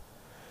up.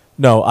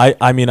 No,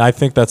 I mean I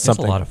think that's That's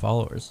something. a lot of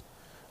followers.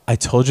 I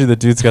told you the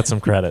dude's got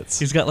some credits.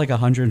 He's got like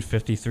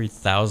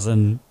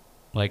 153,000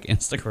 like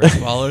Instagram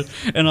followers,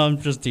 and I'm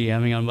just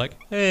DMing. I'm like,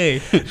 hey,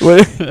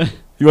 What,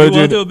 you want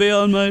to be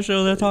on my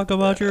show to talk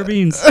about your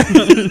beans?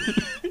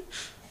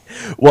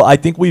 Well, I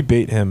think we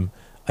bait him.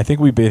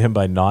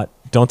 By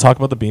don't talk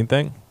about the bean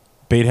thing.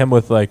 Bait him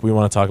with we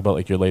want to talk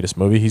about your latest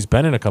movie. He's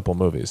been in a couple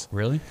movies.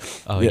 Really?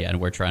 Oh Yeah. yeah, and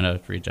we're trying to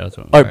reach out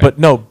to him. All right, but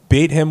no,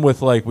 bait him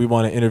with we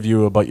want to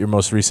interview about your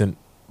most recent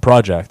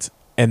project,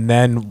 and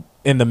then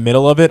in the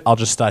middle of it, I'll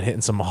just start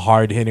hitting some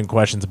hard hitting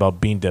questions about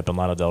Bean Dip and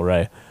Lana Del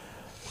Rey.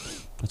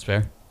 That's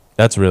fair.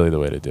 That's really the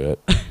way to do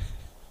it.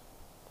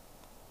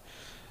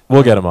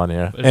 We'll get him on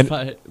here, and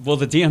Well,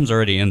 the DM's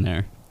already in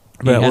there.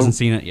 He But hasn't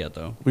seen it yet,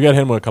 though. we got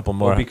him with a couple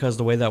more. Well, because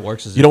the way that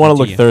works is You don't if want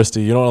to look DM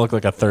thirsty. You don't want to look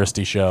like a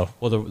thirsty show.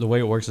 Well, the way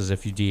it works is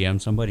if you DM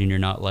somebody and you're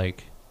not A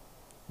friend?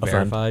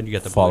 verified, you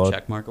get the Followed. blue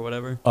check mark or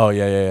whatever. Oh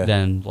yeah.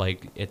 Then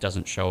it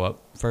doesn't show up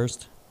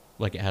first.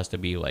 It has to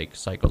be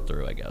cycled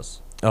through, I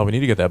guess. Oh, we need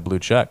to get that blue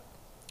check,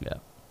 Yeah.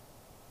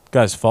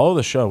 guys. Follow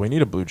the show. We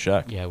need a blue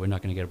check. Yeah, we're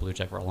not gonna get a blue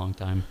check for a long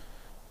time.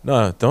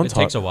 No, don't It talk.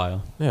 takes a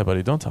while. Yeah,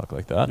 buddy, don't talk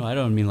like that. No, I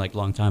don't mean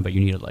long time, but you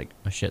need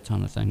a shit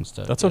ton of things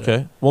to. That's get okay.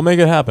 it. We'll make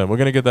it happen. We're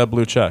gonna get that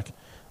blue check,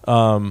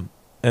 and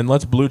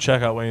let's blue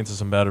check our way into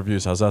some bad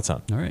reviews. How's that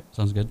sound? All right,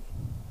 sounds good.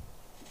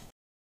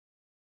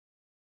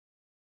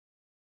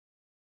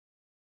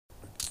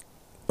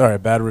 All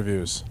right, bad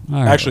reviews. All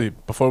right. Actually,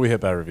 before we hit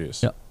bad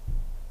reviews, Yep.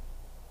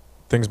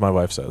 things my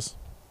wife says.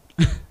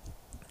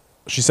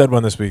 She said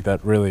one this week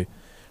that really,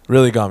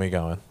 really got me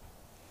going,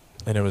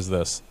 and it was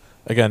this.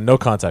 Again, no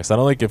context. I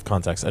don't give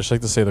context. I just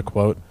like to say the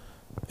quote,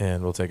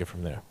 and we'll take it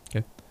from there.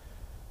 Okay.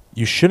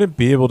 You shouldn't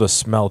be able to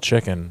smell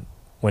chicken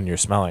when you're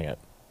smelling it.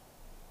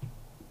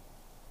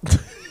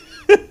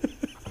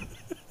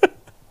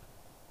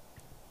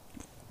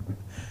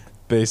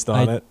 Based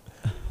on it,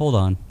 Hold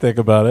on. think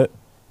about it.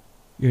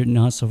 You're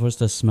not supposed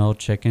to smell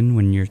chicken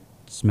when you're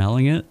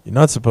smelling it? You're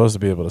not supposed to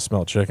be able to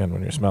smell chicken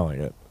when you're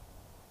smelling it.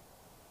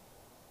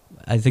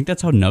 I think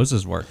that's how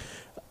noses work.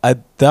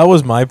 That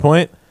was my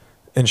point,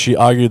 and she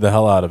argued the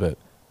hell out of it.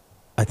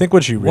 I think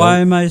what she really... Why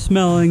am I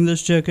smelling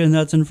this chicken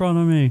that's in front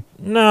of me?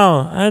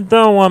 No, I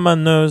don't want my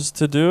nose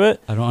to do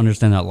it. I don't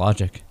understand that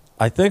logic.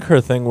 I think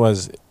her thing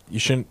was it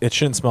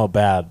shouldn't smell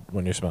bad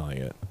when you're smelling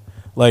it.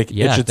 Yeah,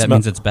 it should that smell,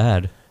 means it's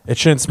bad. it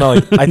shouldn't smell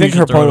like... I You think should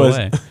her throw point it was...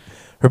 away.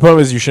 Her point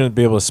was you shouldn't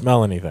be able to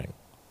smell anything.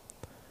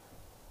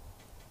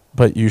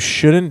 But you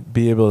shouldn't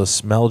be able to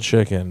smell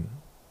chicken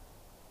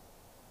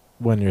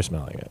when you're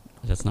smelling it.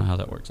 That's not how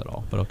that works at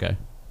all, but okay.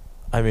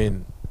 I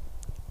mean,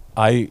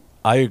 I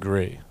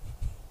agree.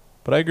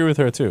 But I agree with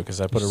her too, because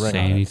I put a ring Say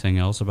on it. anything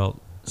else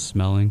about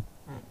smelling?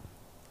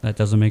 That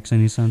doesn't make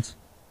any sense.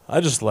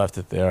 I just left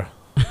it there.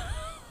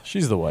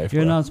 She's the wife.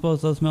 You're bro. not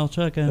supposed to smell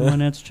chicken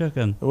when it's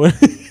chicken.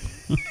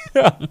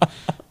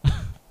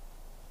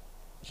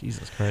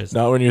 Jesus Christ.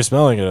 Not when you're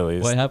smelling it, at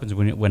least. What happens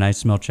when I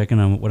smell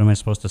chicken? What am I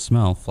supposed to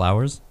smell?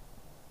 Flowers?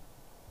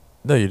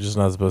 No, you're just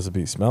not supposed to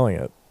be smelling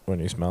it when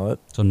you smell it.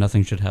 So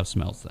nothing should have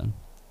smells then.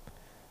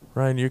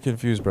 Ryan, you're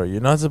confused, bro.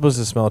 You're not supposed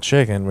to smell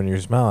chicken when you're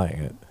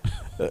smelling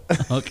it.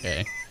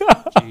 Okay.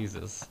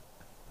 Jesus.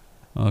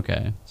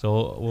 Okay.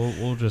 So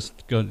we'll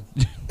just go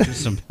do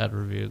some bad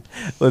reviews.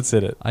 Let's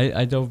hit it.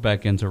 I dove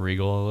back into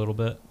Regal a little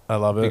bit I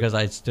love it. because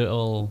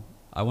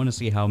I want to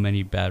see how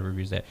many bad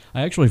reviews I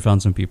actually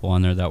found some people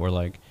on there that were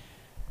like,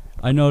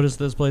 I noticed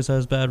this place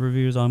has bad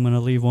reviews. I'm gonna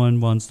leave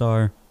 1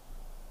 star.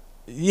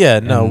 Yeah,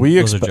 no, And we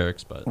those are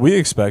jerks, but we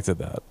expected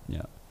that.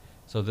 yeah.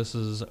 So this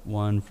is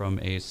one from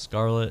a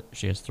Scarlett.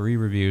 She has 3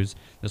 reviews.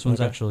 This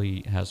one's Okay.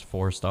 actually has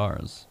 4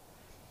 stars.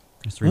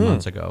 It's 3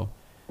 months ago,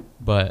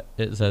 but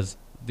it says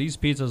these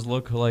pizzas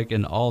look like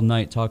an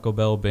all-night Taco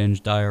Bell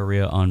binge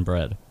diarrhea on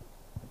bread.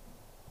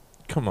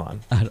 Come on.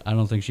 I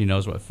don't think she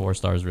knows what 4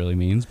 stars really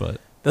means, but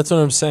That's what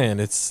I'm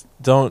saying.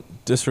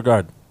 Don't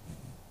disregard.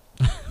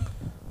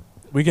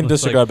 We can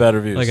Looks disregard bad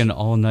reviews. like an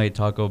all-night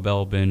Taco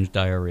Bell binge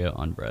diarrhea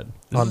on bread.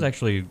 This is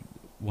actually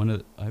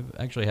I've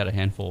actually had a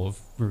handful of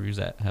reviews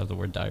that have the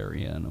word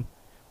diarrhea in them.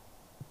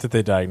 Did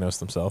they diagnose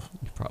themselves?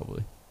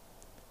 Probably.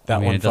 That I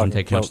mean, one it doesn't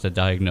fucking take much to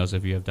diagnose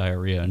if you have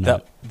diarrhea. And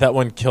that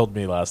one killed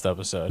me last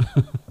episode.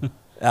 Absolutely.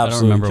 I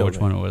don't remember killed which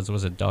me. one it was.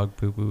 Was it dog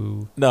poo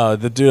poo? No,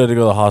 the dude had to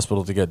go to the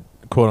hospital to get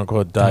quote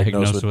unquote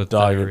diagnosed with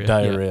diarrhea.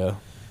 diarrhea.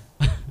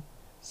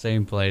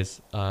 Same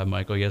place.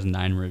 Michael, he has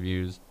 9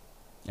 reviews,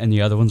 and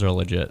the other ones are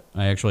legit.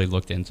 I actually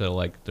looked into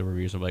like the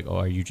reviews of like, oh,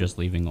 are you just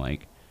leaving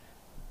like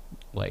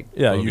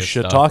Yeah, you bogus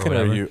shit stuff talking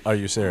or whatever? are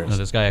you serious? No,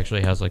 this guy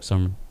actually has like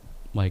some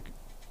like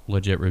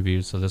legit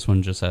reviews. So this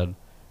one just said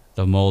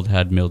the mold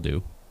had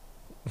mildew.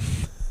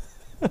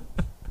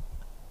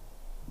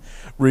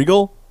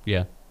 Regal?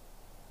 Yeah.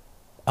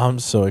 I'm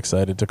so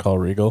excited to call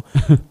Regal.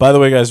 By the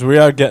way, guys, we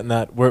are getting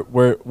that.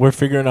 We're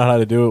figuring out how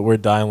to do it. We're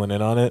dialing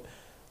in on it.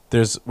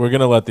 We're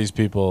gonna let these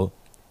people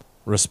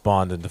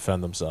respond and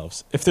defend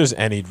themselves. If there's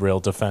any real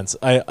defense,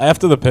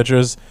 after the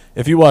pictures,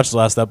 if you watched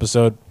last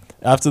episode,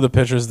 after the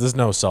pictures, there's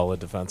no solid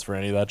defense for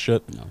any of that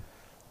shit. No.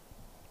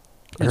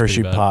 It's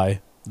Hershey pretty bad.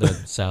 pie The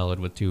salad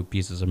with 2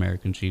 pieces of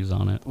American cheese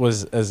on it.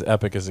 was as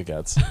epic as it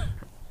gets.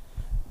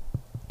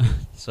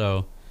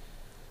 So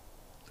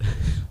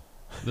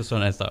this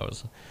one I thought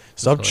was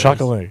Stop hilarious.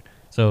 chuckling.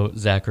 So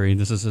Zachary,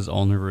 this is his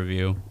only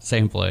review.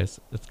 Same place.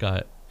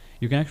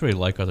 You can actually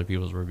like other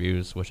people's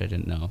reviews, which I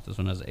didn't know. This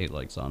one has 8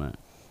 likes on it.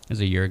 It was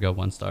a year ago,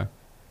 1 star.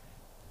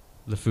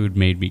 The food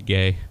made me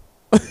gay.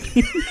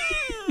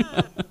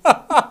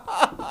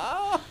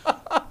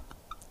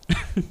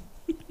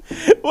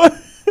 What?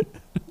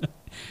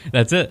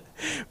 That's it.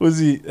 Was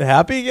he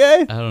happy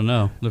gay? I don't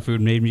know. The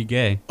food made me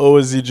gay. Or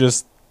was he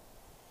just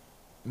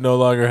no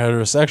longer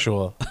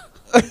heterosexual?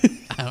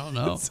 I don't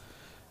know.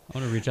 I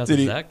want to reach out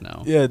to Zach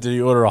now. Yeah, did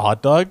he order a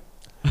hot dog?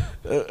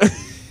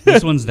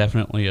 This one's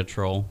definitely a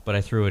troll, but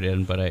I threw it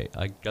in, but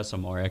I got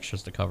some more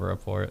extras to cover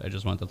up for it. I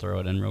just wanted to throw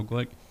it in real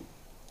quick.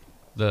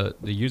 The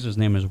user's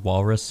name is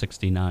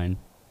Walrus69.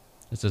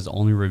 It's his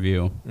only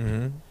review.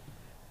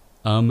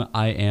 Mm-hmm.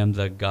 I am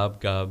the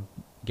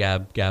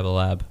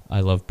gabalab. I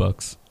love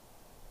books.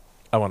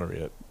 I want to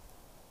read it.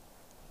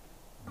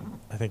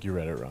 I think you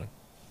read it wrong.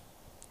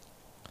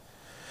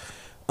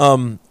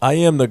 I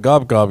am the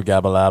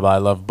gabalab. I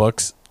love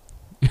books.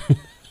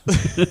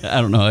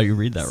 I don't know how you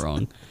read that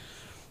wrong.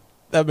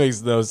 That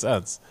makes no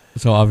sense.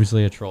 So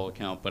obviously a troll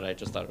account, but I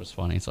just thought it was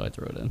funny, so I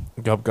threw it in.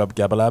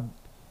 Gabalab.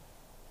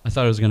 I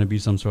thought it was going to be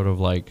some sort of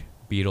like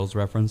Beatles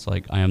reference,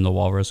 like I am the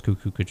walrus,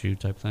 cuckoo, cuckoo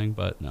type thing,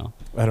 but no.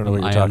 I don't know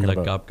what you're talking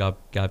about. I am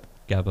the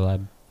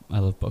gabalab. I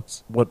love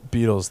books. What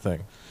Beatles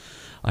thing?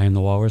 I am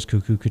the walrus,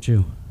 cuckoo,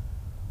 cuckoo.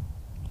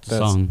 It's a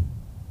That's- song.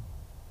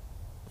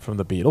 From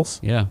the Beatles?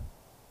 Yeah.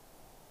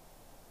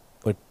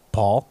 Like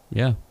Paul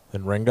Yeah.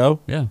 and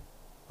Ringo? Yeah.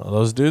 All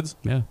those dudes?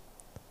 Yeah.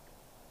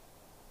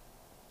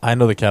 I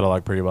know the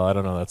catalog pretty well. I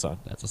don't know that song.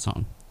 That's a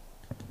song.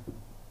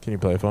 Can you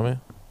play it for me?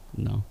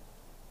 No.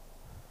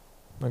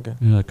 Okay.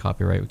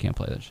 Copyright. We can't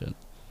play that shit.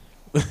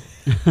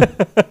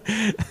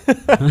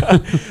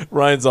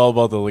 Ryan's all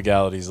about the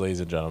legalities, ladies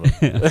and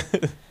gentlemen.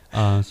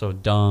 So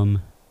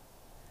dumb.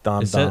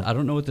 Dom, It said, dom. I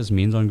don't know what this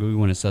means on Google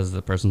when it says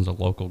the person's a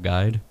local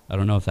guide. I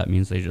don't know if that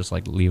means they just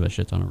like leave a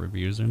shit ton of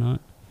reviews or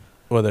not,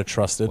 Or they're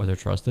trusted. or they're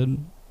trusted.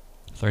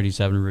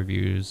 37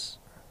 reviews.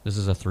 This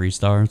is a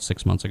 3-star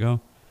 6 months ago.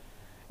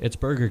 It's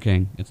Burger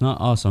King. It's not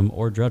awesome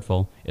or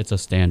dreadful. It's a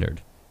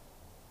standard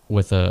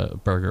with a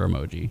burger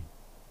emoji.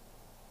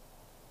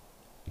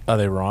 Are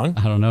they wrong?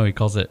 I don't know. He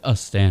calls it a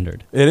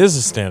standard, It is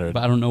a standard.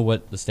 but I don't know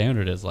what the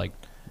standard is like.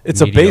 It's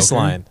mediocre? a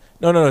baseline.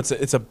 No, it's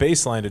a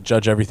baseline to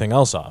judge everything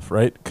else off,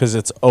 right? Because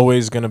it's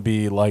always going to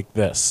be like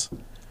this.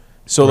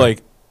 So, Right.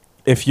 like,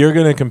 if you're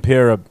going to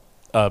compare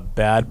a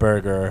bad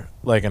burger,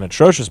 like an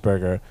atrocious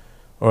burger,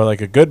 or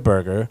like a good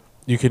burger,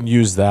 you can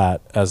use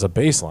that as a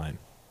baseline,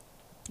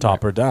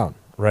 top or down,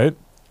 right?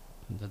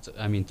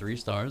 I mean, 3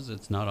 stars.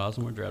 It's not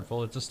awesome or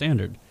dreadful. It's a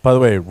standard. By the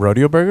way,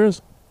 rodeo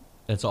burgers?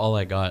 That's all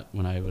I got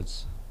when I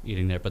was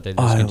eating there, but they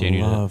I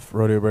discontinued it. love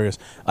rodeo burgers.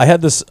 I had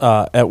this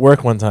at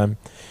work one time.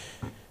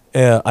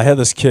 I had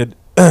this kid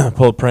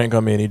pull a prank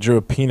on me, and he drew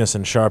a penis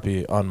in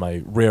Sharpie on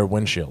my rear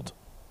windshield,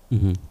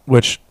 Mm-hmm.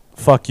 which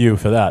fuck you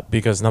for that,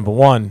 because number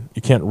one,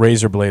 you can't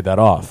razor blade that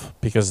off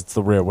because it's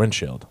the rear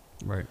windshield.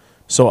 Right.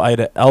 So I had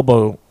to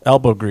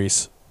elbow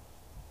grease,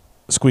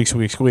 squeak,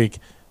 squeak, squeak,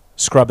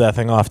 scrub that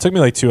thing off. It took me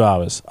like 2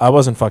 hours. I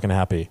wasn't fucking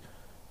happy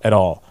at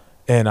all.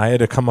 And I had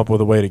to come up with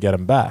a way to get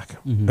him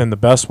back. Mhm. And the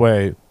best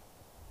way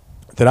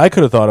that I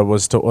could have thought of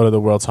was to order the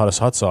world's hottest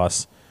hot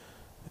sauce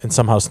and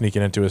somehow sneak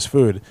it into his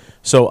food.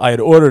 So I had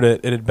ordered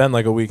it. It had been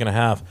like a week and a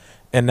half.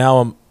 And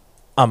now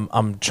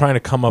I'm trying to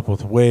come up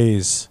with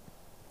ways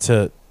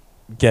to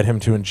get him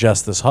to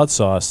ingest this hot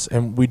sauce.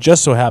 And we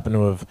just so happen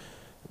to have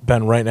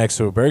been right next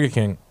to a Burger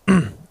King.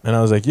 And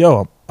I was like,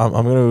 yo, I'm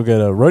going to go get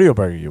a rodeo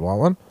burger. You want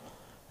one?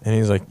 And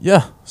he's like,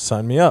 yeah,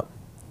 sign me up.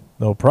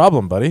 No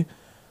problem, buddy.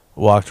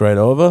 Walked right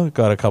over,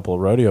 got a couple of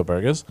rodeo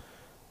burgers.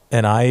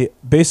 And I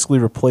basically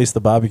replaced the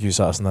barbecue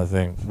sauce in that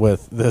thing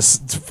with this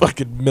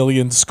fucking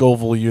million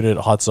Scoville unit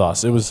hot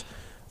sauce. It was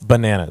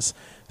bananas.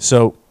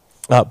 So,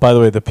 by the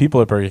way, the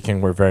people at Burger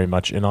King were very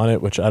much in on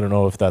it, which I don't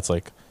know if that's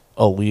like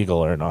illegal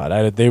or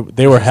not. They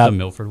were the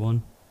Milford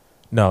one.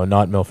 No,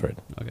 not Milford.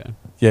 Okay.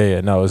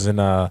 Yeah. No, it was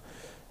in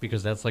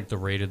Because that's like the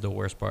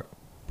worst part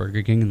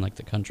Burger King in like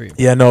the country.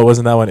 Yeah, no, it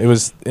wasn't that one. It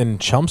was in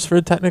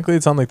Chelmsford. Technically,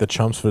 it's on like the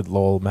Chelmsford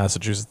Lowell,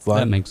 Massachusetts line.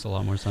 That makes a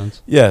lot more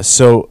sense. Yeah,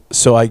 so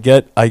I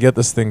get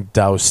this thing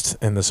doused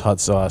in this hot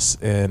sauce,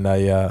 and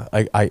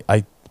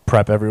I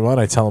prep everyone.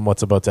 I tell him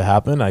what's about to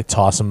happen. I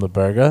toss him the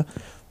burger,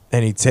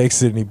 and he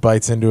takes it and he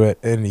bites into it,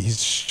 and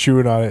he's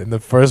chewing on it. And the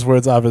first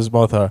words out of his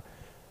mouth are,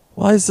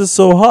 "Why is this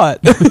so hot?"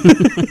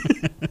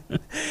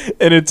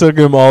 And it took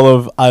him all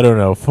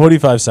of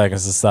 45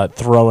 seconds to start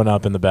throwing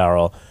up in the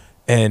barrel,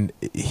 and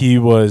he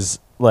was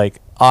like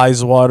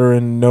eyes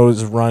watering,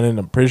 nose running.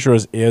 I'm pretty sure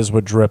his ears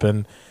were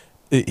dripping.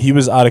 He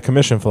was out of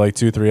commission for like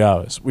 2-3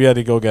 hours. We had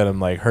to go get him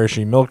like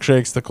Hershey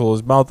milkshakes to cool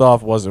his mouth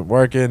off. Wasn't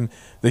working.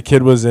 The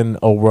kid was in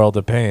a world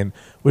of pain.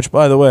 Which,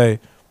 by the way,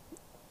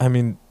 I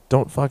mean,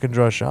 don't fucking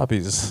draw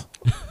Sharpies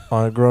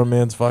on a grown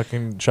man's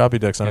fucking Sharpie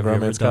dicks on a grown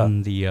man's car. Have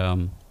you ever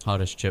done the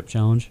hottest chip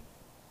challenge?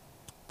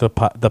 The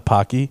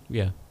Pocky?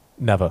 Yeah,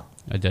 Never.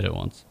 I did it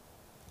once.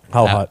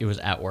 How hot? It was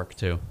at work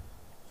too.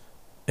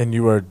 And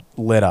you were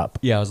lit up.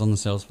 Yeah, I was on the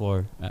sales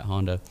floor at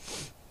Honda,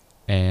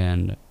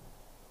 and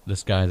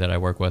this guy that I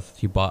work with,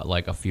 he bought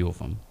like a few of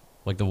them,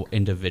 like the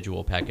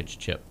individual packaged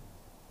chip,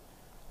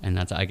 and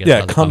that's I guess. Yeah,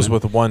 how it they comes come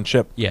in. with one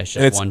chip. Yeah, it's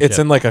And just one it's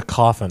chip. in like a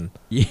coffin.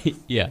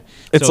 Yeah,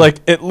 It's So- like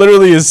it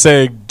literally is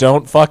saying,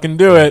 "Don't fucking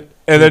do it,"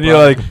 and He then you're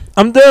brought- like,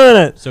 "I'm doing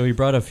it." So he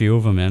brought a few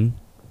of them in,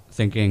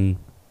 thinking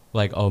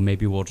like, oh,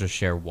 maybe we'll just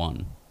share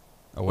one,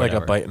 or Like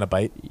whatever. a bite and a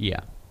bite. Yeah,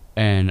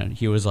 and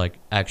he was like,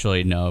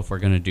 actually, no. If we're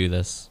gonna do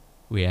this,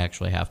 we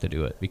actually have to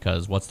do it,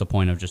 because what's the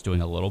point of just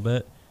doing a little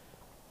bit?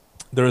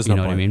 There is You no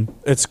know point. what I mean?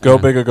 It's go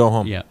Yeah. big or go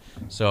home. Yeah.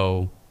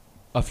 So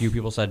a few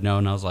people said no,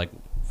 and I was like,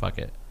 fuck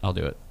it, I'll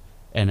do it.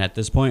 And at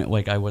this point,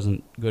 like, I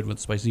wasn't good with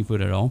spicy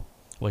food at all.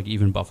 Like,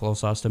 even buffalo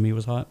sauce to me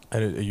was hot. Are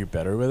you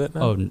better with it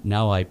now? Oh,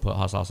 now I put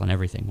hot sauce on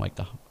everything, like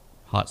the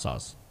hot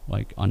sauce,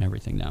 like on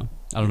everything now.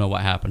 I don't know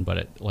what happened, but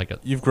it like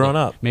You've grown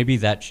up. Maybe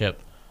that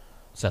chip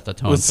set the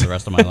tone for the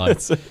rest of my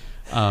life.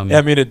 Yeah,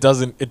 I mean, it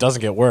doesn't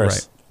get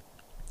worse.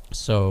 Right.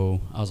 So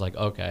I was like,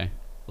 okay.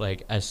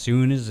 Like, as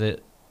soon as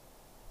it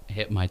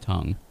hit my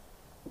tongue,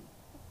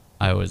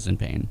 I was in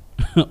pain.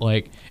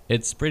 Like,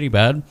 it's pretty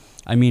bad.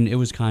 I mean, it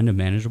was kind of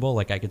manageable.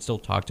 Like, I could still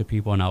talk to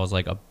people, and I was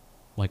like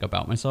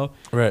about myself.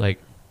 Right.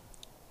 Like,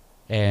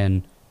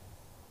 and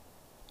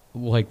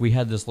like we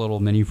had this little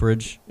mini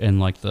fridge in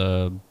like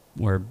the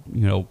where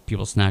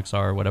people's snacks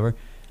are or whatever.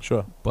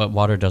 Sure. But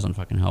water doesn't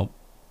fucking help.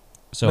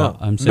 So No,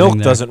 I'm sitting milk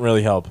there, doesn't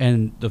really help.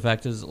 and the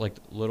fact is, like,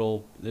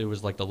 it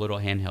was like the little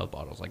handheld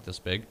bottles, like this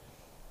big.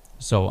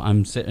 So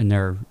I'm sitting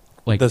there,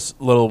 like, This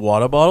little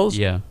water bottles.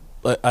 yeah,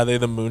 Like, are they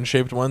the moon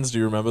shaped ones? Do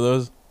you remember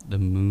those? the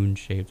moon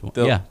shaped one.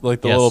 The- Yeah,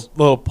 Like the yes,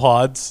 little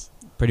pods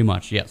pretty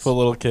much, yes. for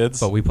little kids.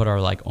 But we put our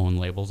like own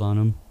labels on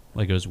them.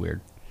 Like, it was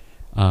weird,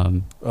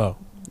 Oh,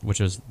 which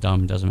was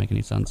dumb. Doesn't make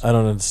any sense. I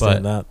don't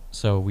understand that.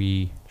 So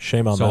we,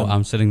 Shame on so them.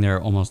 I'm sitting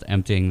there almost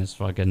emptying this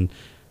fucking.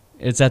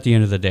 It's at the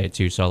end of the day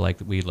too, so like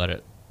we let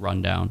it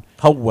run down.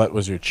 How wet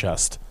was your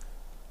chest?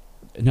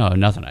 No,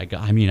 nothing. I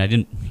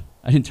didn't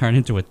turn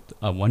into a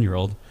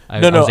 1-year-old. No,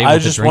 was able I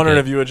was to just drink wondering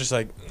it. if you were just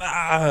like,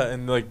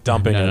 and like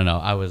dumping it. No.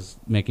 I was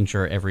making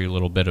sure every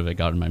little bit of it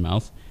got in my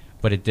mouth,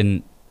 but it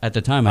didn't. At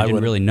the time, I didn't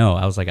wouldn't. really know.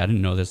 I was like, I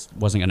didn't know this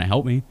wasn't going to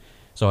help me,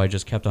 so I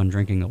just kept on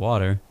drinking the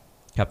water,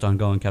 kept on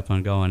going,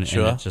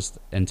 Sure. and it just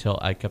until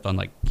I kept on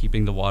like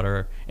keeping the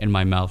water in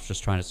my mouth,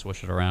 just trying to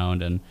swish it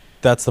around, and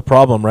That's the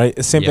problem, right?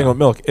 It's same thing Yeah. with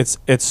milk.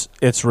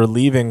 It's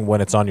relieving when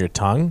it's on your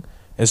tongue.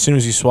 As soon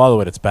as you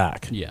swallow it, it's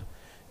back. yeah,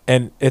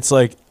 And it's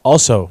like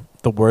also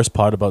the worst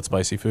part about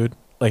spicy food.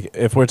 Like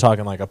if we're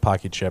talking like a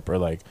Pocky chip or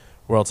like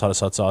world's hottest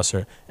hot sauce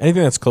or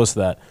anything that's close to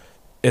that,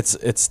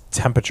 it's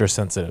temperature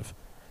sensitive.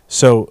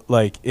 So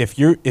like if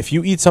you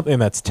eat something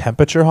that's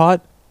temperature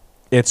hot,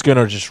 it's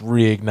gonna just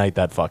reignite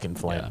that fucking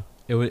flame.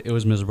 yeah. It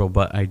was miserable,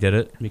 but I did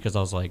it because I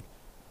was like,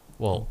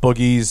 well,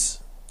 Boogies,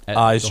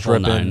 eyes the whole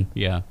dripping, nine,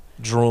 yeah,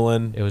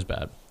 drooling, it was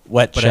bad,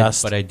 wet but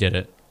chest. I did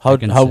it, How I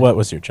can how say- wet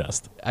was your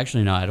chest?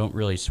 Actually, no, I don't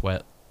really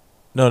sweat.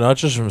 No, not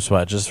just from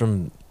sweat, just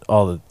from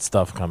all the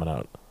stuff coming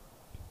out.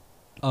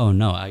 Oh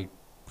no, I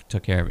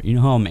took care of it. You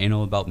know how I'm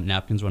anal about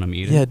napkins when I'm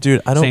eating? Yeah,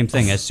 dude, I don't. Same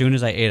thing. As soon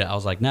as I ate it, I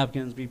was like,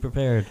 napkins, be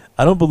prepared.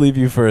 I don't believe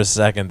you for a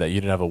second that you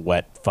didn't have a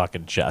wet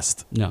fucking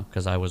chest. No,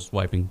 because I was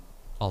wiping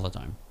all the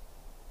time.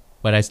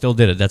 But I still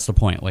did it. That's the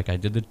point. Like, I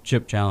did the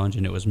chip challenge,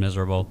 and it was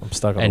miserable. I'm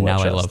stuck on And a wet now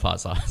I chest. love hot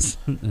sauce.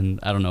 And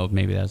I don't know if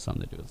maybe that has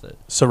something to do with it.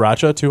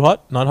 Sriracha too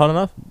hot? Not hot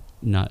enough?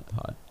 Not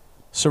hot.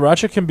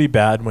 Sriracha can be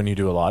bad when you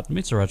do a lot. I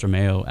made sriracha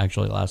mayo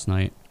actually last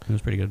night. It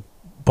was pretty good.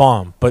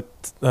 Bomb,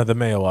 but the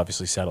mayo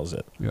obviously settles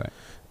it. You're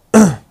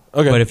right.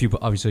 Okay. But if you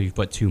obviously you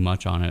put too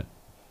much on it,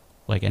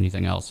 like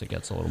anything else, it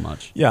gets a little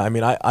much. Yeah, I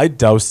mean, I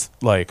doused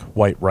like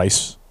white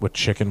rice with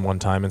chicken one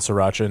time in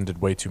sriracha and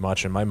did way too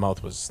much, and my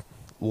mouth was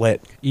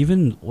lit.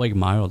 Even like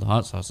mild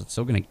hot sauce, it's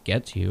still gonna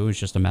get to you. It's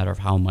just a matter of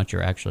how much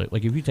you're actually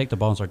like. If you take the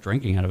ball and start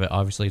drinking out of it,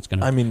 obviously it's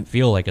gonna I mean,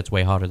 feel like it's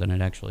way hotter than it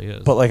actually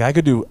is. but like I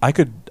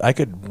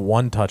could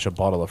one touch a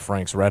bottle of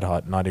Frank's Red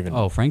Hot, not even.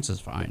 oh, Frank's is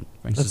fine.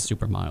 Frank's is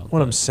super mild. What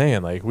but I'm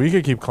saying, like we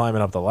could keep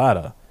climbing up the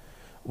ladder.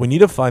 We need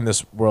to find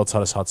this world's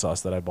hottest hot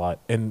sauce that I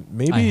bought, and I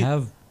maybe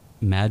have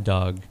Mad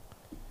Dog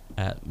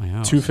at my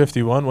house.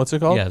 251. What's it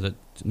called? Yeah, the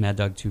Mad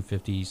Dog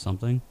 250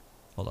 something.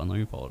 Hold on, let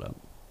me pull it up.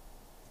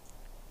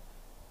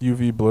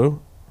 UV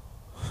blue.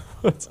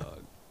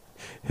 Dog.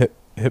 Hip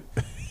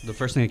The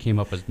first thing that came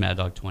up was Mad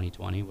Dog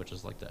 2020, which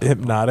is like the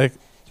hypnotic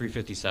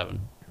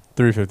 357.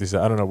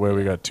 357. I don't know where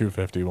we got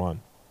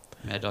 251.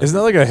 Mad Dog Isn't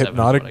that like a 357 is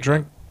hypnotic what I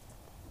drink?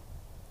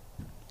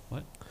 got.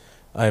 What?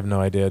 I have no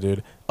idea,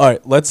 dude. All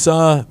right, let's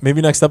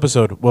maybe next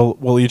episode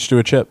we'll each do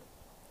a chip.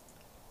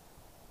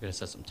 We gotta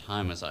set some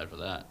time aside for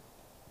that.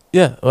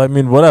 Yeah, I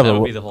mean whatever. That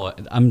would be the whole.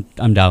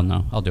 I'm down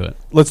though. I'll do it.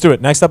 Let's do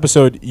it. Next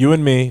episode, you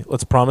and me.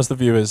 Let's promise the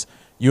viewers,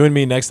 you and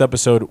me. Next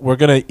episode, we're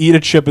gonna eat a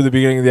chip at the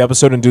beginning of the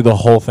episode and do the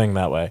whole thing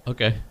that way.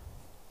 Okay.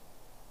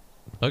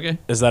 Okay.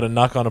 Is that a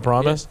knock on a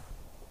promise?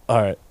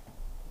 All right.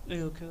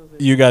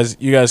 You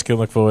guys can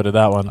look forward to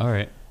that one. All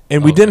right.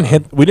 And Oh, we didn't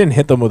God.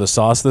 hit them with a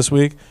sauce this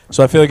week,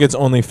 so I feel like it's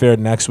only fair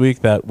next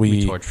week that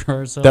we torture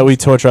ourselves.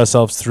 torture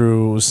ourselves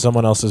through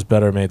someone else's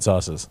better made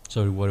sauces.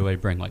 So what do I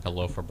bring? Like a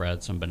loaf of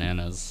bread, some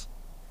bananas,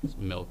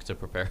 some milk to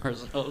prepare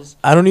ourselves.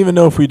 I don't even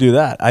know if we do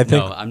that. I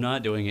think No, I'm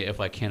not doing it if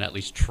I can't at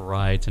least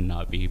try to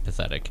not be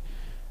pathetic.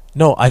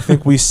 no. I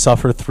think we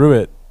suffer through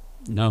it.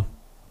 No,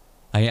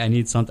 I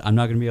need something. I'm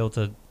not gonna be able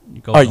to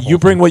go. All right, you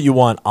bring what you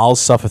want. I'll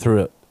suffer through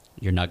it.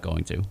 You're not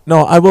going to.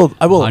 No, I will.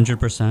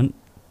 100%.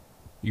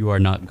 You are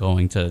not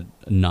going to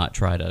not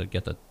try to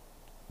get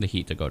the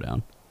heat to go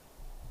down.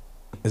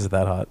 Is it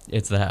that hot?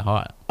 It's that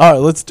hot. All right,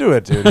 let's do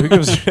it, dude. Who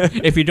gives a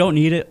shit? If you don't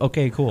need it,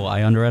 okay, cool.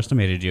 I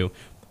underestimated you,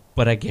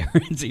 but I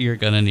guarantee you're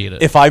gonna need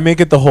it. If I make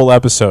it the whole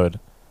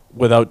episode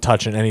without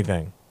touching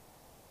anything,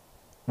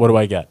 what do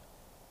I get?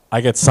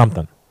 I get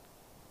something.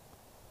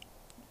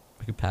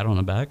 Like a pat on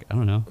the back. I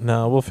don't know.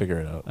 No, we'll figure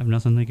it out. I have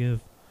nothing to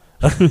give.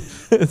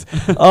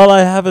 All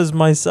I have is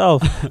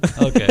myself.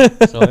 Okay,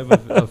 so I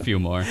have a few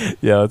more.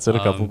 Yeah, let's hit a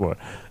couple Um, more.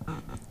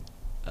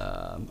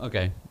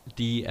 Okay,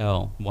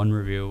 DL, one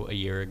review a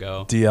year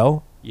ago.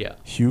 DL? Yeah.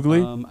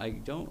 Hughley? I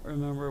don't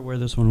remember where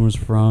this one was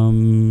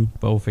from,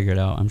 but we'll figure it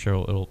out. I'm sure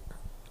it'll.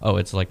 Oh,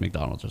 it's like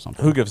McDonald's or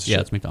something. Who gives a Yeah,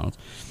 shit? it's McDonald's.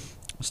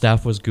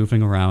 Staff was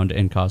goofing around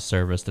in cost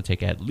service to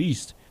take at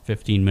least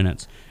 15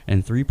 minutes,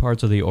 and 3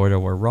 parts of the order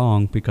were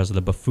wrong because of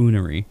the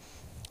buffoonery.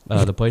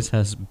 The place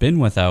has been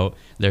without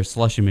their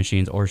slushy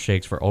machines or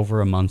shakes for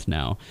over a month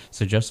now,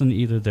 suggesting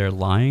either they're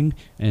lying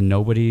and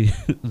nobody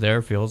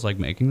there feels like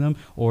making them,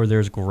 or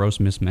there's gross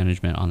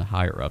mismanagement on the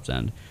higher-ups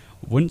end.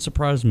 Wouldn't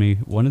surprise me,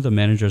 one of the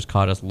managers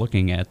caught us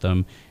looking at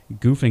them,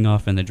 goofing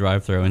off in the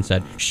drive-thru and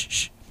said, shh,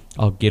 shh,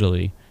 all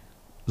giddily.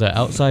 The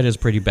outside is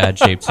pretty bad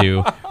shape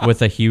too,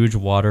 with a huge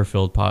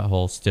water-filled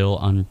pothole still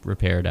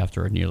unrepaired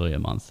after nearly a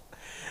month.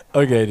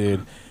 Okay,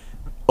 dude.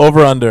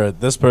 Over under.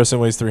 This person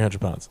weighs 300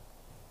 pounds.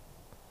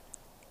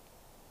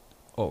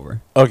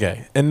 Over.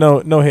 Okay, and no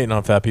hating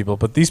on fat people,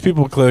 but these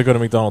people clearly go to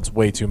McDonald's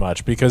way too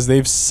much because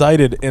they've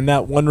cited in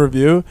that one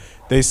review,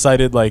 they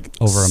cited like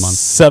Over a month.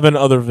 7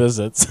 other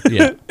visits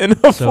Yeah. in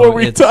a So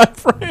 4-week it's- time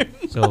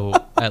frame. So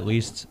at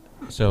least,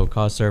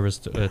 cost service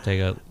to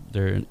take out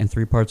their, and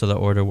 3 parts of the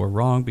order were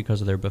wrong because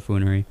of their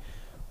buffoonery.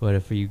 But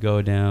if you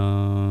go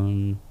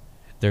down,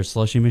 their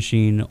slushy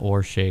machine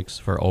or shakes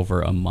for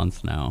over a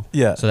month now.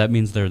 Yeah. So that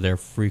means they're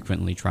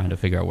frequently trying to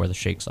figure out where the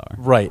shakes are.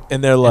 Right,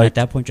 and they're And like, at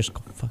that point, just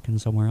go fucking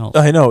somewhere else.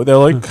 I know, they're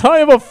like, can I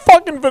have a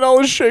fucking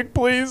vanilla shake,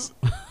 please?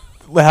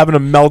 They're having a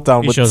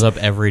meltdown He with shows up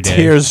every day.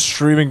 tears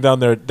streaming down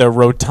their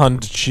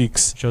rotund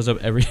cheeks. Shows up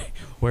every.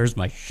 Where's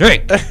my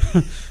shake? Give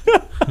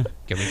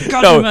me the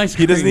No, goddamn ice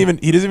he doesn't cream.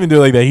 even do it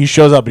like that. He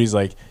shows up and he's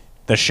like,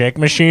 the shake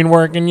machine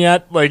working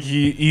yet? Like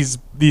he's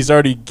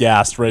already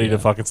gassed, ready to Yeah.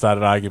 fucking start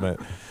an argument.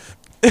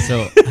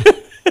 So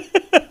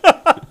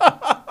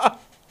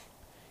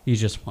he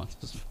just wants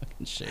his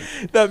fucking shake.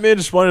 That man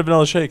just wanted a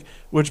vanilla shake,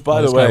 which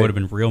by This the guy way, would have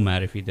been real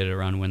mad if he did it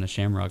around when the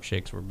Shamrock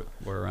shakes were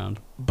around.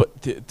 but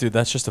dude,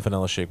 that's just a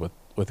vanilla shake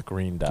with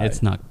green dye.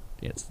 It's not.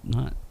 It's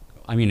not.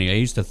 I mean, I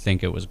used to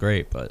think it was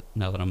great, but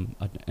now that I'm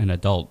an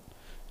adult,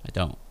 I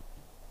don't.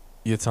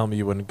 You tell me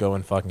you wouldn't go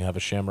and fucking have a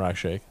Shamrock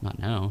Shake. Not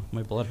now.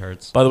 My blood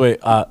hurts. By the way,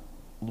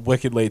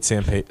 wicked late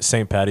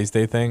St. Patty's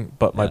Day thing,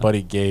 but my Yeah.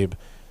 buddy Gabe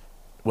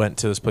went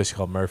to this place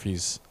called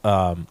Murphy's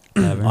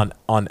Tavern?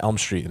 on Elm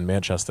Street in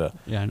Manchester.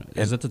 Yeah.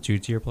 Is it the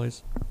 2-tier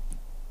place?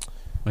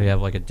 Where you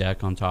have like a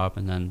deck on top,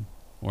 and then,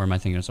 or am I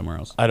thinking of somewhere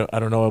else? I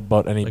don't know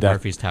about any Like deck.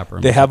 Murphy's Tap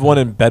Room. They or have something. one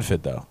in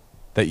Bedford though,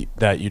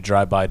 that you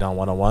drive by down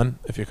 101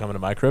 if you're coming to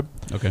my crib.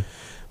 Okay.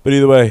 But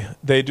either way,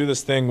 they do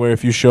this thing where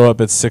if you show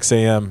up at 6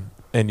 a.m.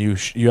 and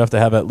you have to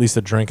have at least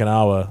a drink an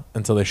hour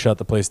until they shut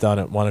the place down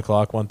at 1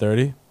 o'clock,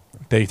 1:30.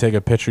 They take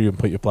a picture of you and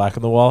put your plaque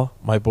on the wall.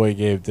 My boy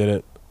Gabe did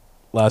it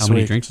last How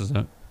many week. drinks is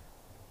that?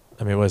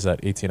 I mean, what is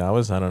that, 18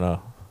 hours? I don't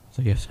know.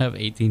 So you have to have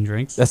 18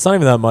 drinks? That's not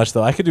even that much,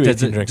 though. I could do 18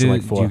 Does it- drinks in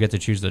like 4. Do you get to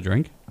choose the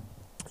drink?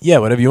 Yeah,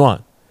 whatever you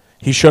want.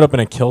 He showed up in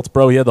a kilt,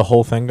 bro. He had the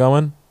whole thing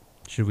going.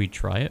 Should we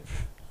try it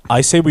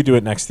I say we do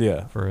it next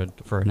year. for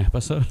an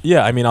episode?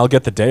 Yeah, I mean, I'll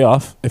get the day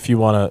off if you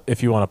wanna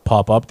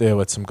pop up there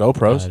with some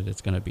GoPros. God,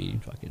 it's gonna be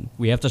fucking.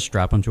 We have to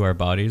strap them to our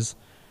bodies,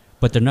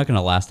 but they're not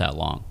gonna last that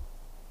long.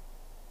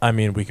 I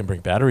mean, we can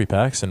bring battery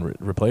packs and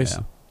replace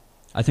Yeah.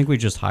 I think we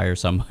just hire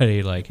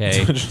somebody like,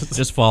 hey, Just-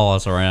 just follow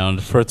us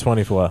around for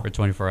 24. for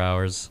 24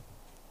 hours,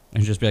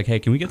 and just be like, hey,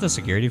 can we get the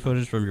security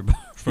footage from your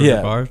from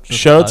your bar? Just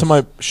Shout out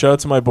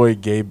us. to my boy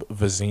Gabe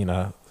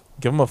Vazina.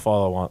 Give him a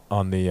follow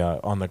on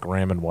the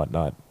gram and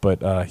whatnot.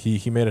 But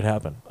he made it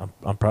happen.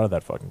 I'm proud of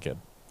that fucking kid.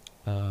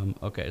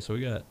 Okay, so we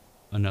got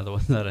another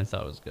one that I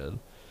thought was good.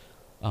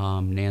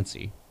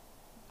 Nancy,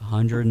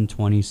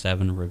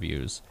 127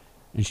 reviews,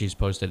 and she's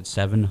posted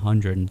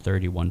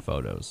 731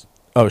 photos.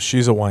 Oh,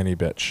 she's a whiny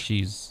bitch.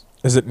 She's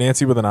Is it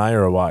Nancy with an I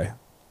or a Y?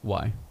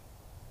 why?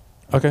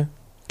 Okay,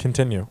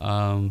 continue.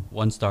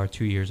 1 star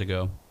 2 years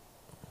ago.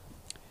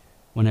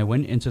 When I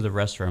went into the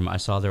restroom, I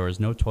saw there was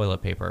no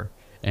toilet paper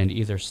and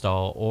either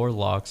stall or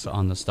locks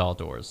on the stall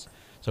doors.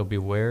 So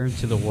beware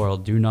to the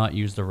world, do not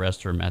use the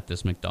restroom at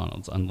this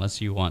McDonald's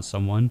unless you want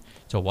someone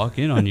to walk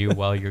in on you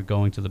while you're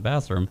going to the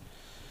bathroom,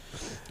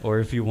 or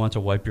if you want to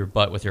wipe your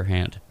butt with your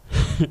hand.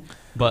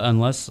 But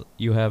unless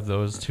you have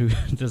those two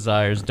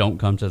desires, don't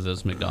come to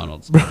this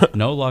McDonald's.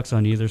 No locks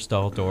on either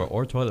stall door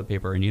or toilet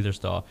paper in either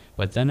stall.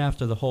 But then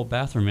after the whole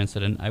bathroom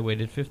incident, I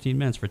waited 15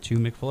 minutes for 2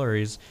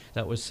 McFlurries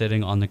that was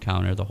sitting on the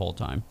counter the whole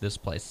time. This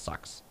place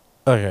sucks.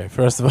 Okay,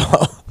 first of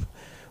all,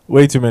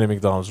 way too many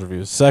McDonald's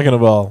reviews. Second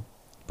of all,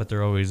 But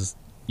they're always,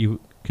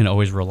 you can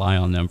always rely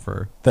on them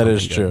for that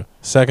is something true. good.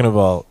 Second of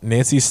all,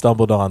 Nancy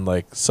stumbled on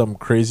like some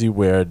crazy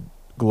weird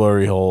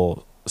glory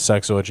hole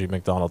sex orgy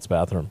McDonald's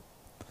bathroom.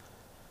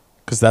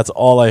 Because that's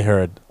all I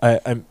heard.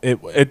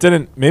 It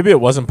didn't. Maybe it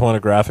wasn't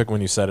pornographic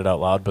when you said it out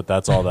loud, but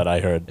that's all that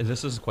I heard.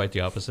 This is quite the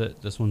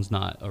opposite. This one's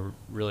not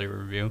really a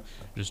review.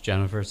 Just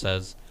Jennifer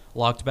says,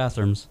 locked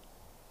bathrooms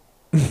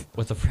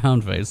with a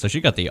frown face. So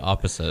she got the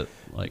opposite.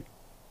 Like,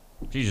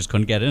 she just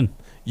couldn't get in.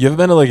 You ever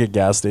been to like a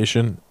gas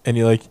station and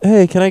you're like,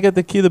 hey, can I get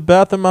the key to the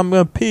bathroom? I'm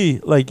going to pee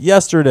like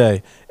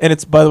yesterday. And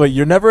it's, by the way,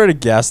 you're never at a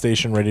gas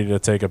station ready to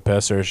take a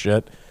piss or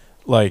shit.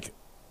 Like,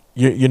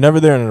 you're never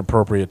there at an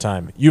appropriate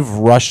time. You've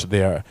rushed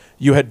there.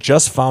 You had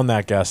just found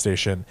that gas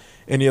station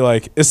and you're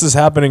like, this is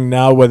happening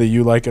now whether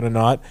you like it or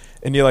not.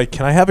 And you're like,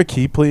 can I have a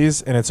key,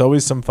 please? And it's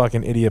always some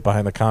fucking idiot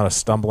behind the counter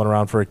stumbling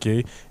around for a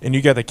key. And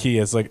you get the key.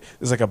 It's like,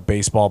 there's like a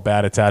baseball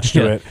bat attached to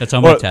Yeah, it. that's how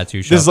my Or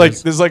tattoo shop there's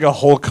is. there's like a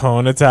whole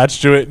cone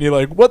attached to it. And you're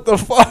like, what the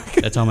fuck?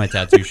 That's how my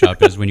tattoo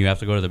shop is when you have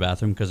to go to the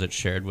bathroom because it's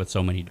shared with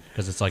so many,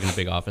 because it's like in a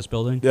big office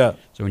building. Yeah.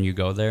 So when you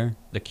go there,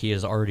 the key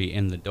is already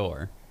in the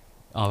door.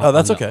 Oh,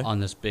 that's okay. On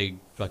this big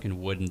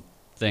fucking wooden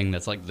thing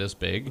that's like this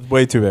big.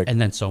 Way too big.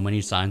 And then so many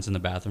signs in the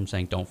bathroom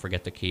saying don't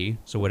forget the key.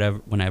 So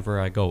whenever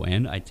I go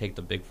in, I take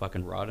the big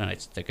fucking rod and I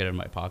stick it in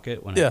my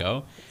pocket when I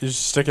go. You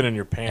just stick it in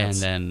your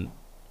pants. And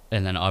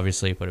then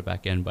obviously put it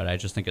back in, but I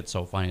just think it's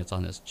so funny. It's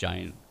on this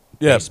giant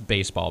Yeah.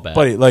 baseball bat.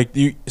 Buddy, like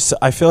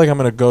I feel like I'm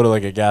gonna go to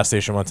like a gas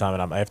station one time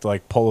and I have to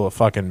like pull a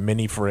fucking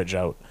mini fridge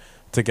out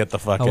to get the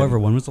fucking. However,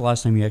 when was the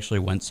last time you actually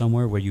went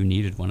somewhere where you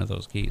needed one of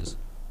those keys?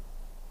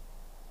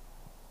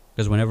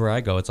 Because whenever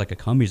I go, it's like a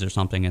Cumbies or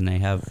something, and they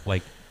have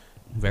like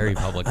very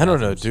public. I don't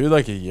know, bathrooms. dude.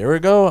 Like a year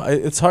ago,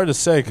 it's hard to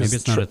say because Maybe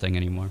it's not a thing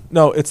anymore.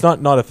 No, it's not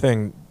a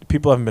thing.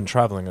 People haven't been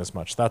traveling as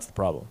much. That's the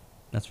problem.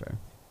 That's fair.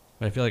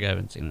 But I feel like I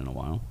haven't seen it in a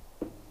while.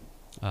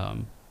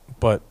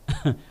 But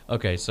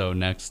Okay, so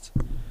next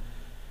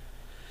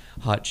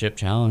hot chip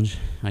challenge.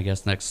 I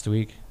guess next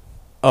week.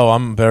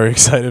 I'm very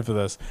excited for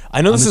this.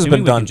 I know this has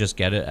been We done can just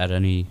get it at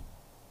any.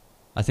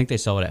 I think they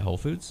sell it at Whole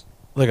Foods.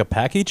 like a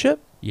packy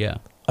chip. Yeah,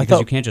 I because thought-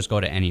 you can't just go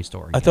to any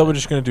store. and I get thought it. we're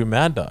just gonna do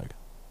Mad Dog.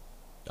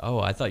 Oh,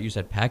 I thought you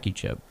said Packy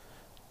chip.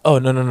 Oh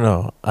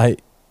no.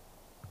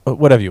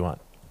 Whatever you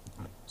want.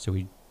 So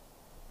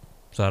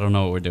I don't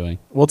know what we're doing.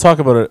 We'll talk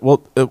about it.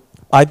 Well,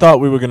 I thought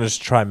we were gonna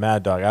just try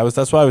Mad Dog.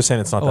 That's why I was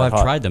saying it's not Oh, that I've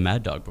hot. tried the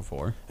Mad Dog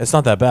before. It's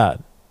not that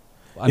bad.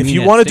 I If mean,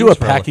 you it want to do a stinks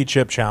for packy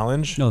chip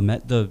challenge, No,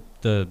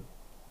 the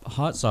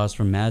hot sauce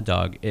from Mad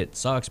Dog, it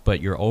sucks,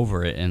 but you're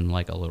over it in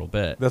like a little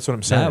bit. that's what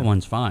I'm saying. That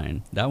one's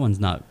fine. That one's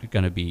not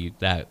gonna be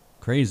that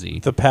crazy.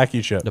 The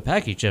Packy chip. The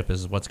Packy chip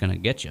is what's gonna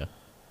get you.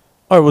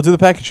 All right, we'll do the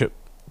Packy chip.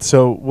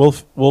 So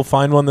we'll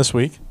find one this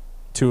week.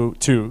 Two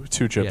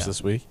chips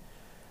this week,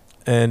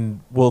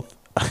 and we'll.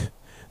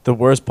 The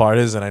worst part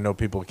is, and I know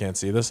people can't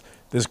see this.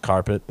 There's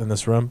carpet in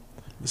this room,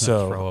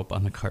 so throw up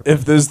on the carpet.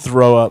 if there's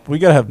throw up, we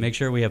gotta have Make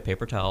sure we have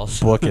paper towels.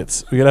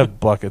 buckets. We gotta have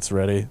buckets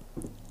ready.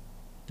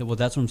 Well,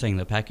 that's what I'm saying.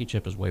 The Packy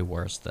chip is way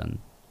worse than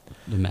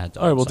the Mad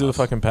Dog. All right, we'll do the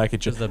sauce. fucking Packy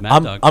chip. 'Cause the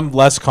Mad Dog- I'm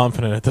less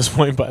confident at this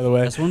point, by the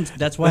way.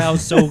 That's why I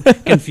was so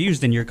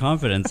confused in your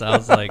confidence. I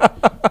was like,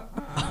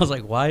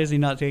 why is he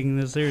not taking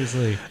this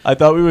seriously? I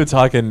thought we were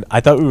talking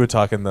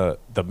the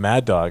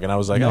Mad Dog, and I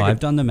was like, No, I I've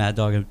done the Mad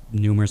Dog on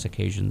numerous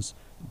occasions,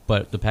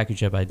 but the Packy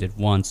chip I did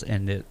once,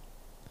 and it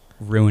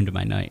ruined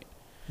my night.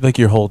 like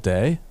your whole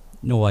day.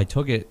 No, I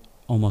took it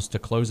almost to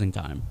closing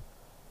time.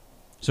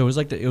 So it was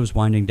like it was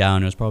winding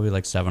down. It was probably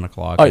like 7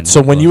 o'clock. All right,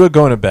 so when you were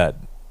going to bed,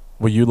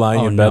 were you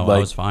lying in bed I like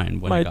was fine.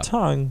 When my it got,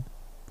 tongue?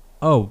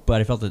 oh,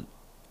 but I felt it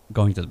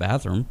going to the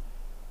bathroom.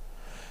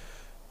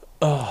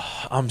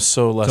 I'm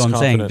so less. So I'm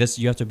confident. saying this.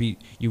 You have to be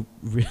you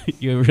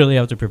really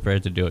have to prepare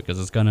to do it because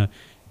it's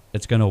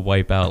gonna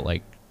wipe out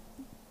like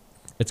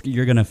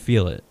you're gonna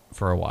feel it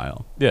for a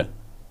while. Yeah.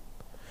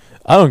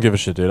 I don't give a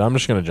shit, dude. I'm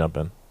just gonna jump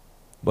in,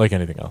 like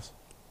anything else.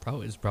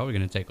 It's probably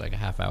gonna take like a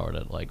half hour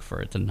to like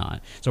for it to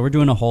not. So we're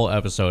doing a whole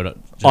episode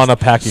just On a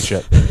Packy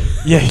chip.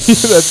 Yeah,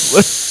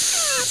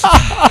 that's.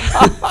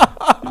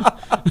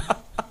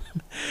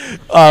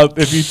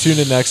 If you tune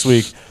in next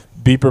week,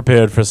 be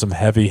prepared for some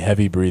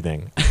heavy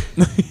breathing.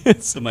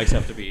 the mics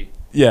have to be.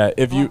 Yeah,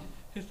 if you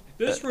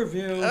This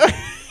review.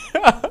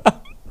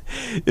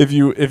 if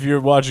you're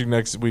watching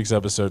next week's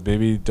episode,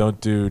 maybe don't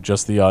do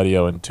just the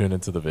audio and tune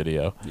into the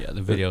video. Yeah,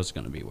 the video's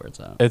gonna be where it's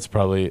at. It's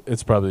probably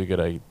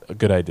a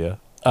good idea.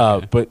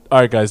 Okay. But all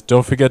right, guys,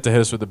 don't forget to hit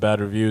us with the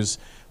bad reviews.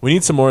 We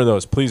need some more of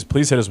those. Please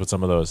hit us with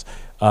some of those.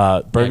 Burger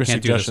I can't do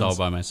suggestions. this all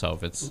by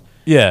myself. It's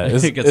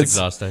It gets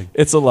exhausting.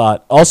 It's a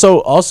lot.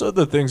 Also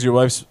the things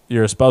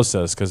your spouse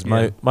says, because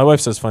my wife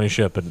says funny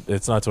shit, but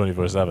it's not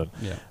 24/7.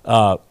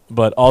 Yeah.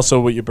 But also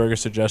with your burger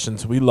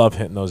suggestions, we love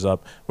hitting those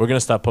up. We're gonna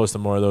stop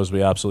posting more of those.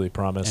 We absolutely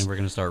promise. And we're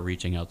gonna start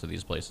reaching out to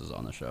these places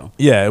on the show.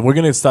 Yeah, we're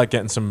gonna start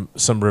getting some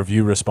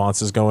review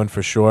responses going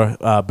for sure.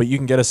 But you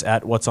can get us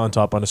at what's on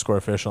top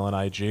 _official on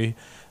IG,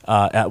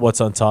 at what's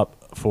on top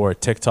for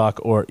TikTok,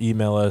 or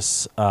email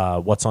us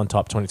what's on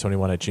top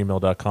 2021 at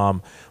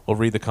gmail.com. We'll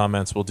read the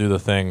comments. We'll do the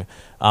thing.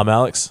 I'm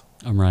Alex,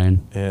 I'm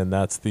Ryan. and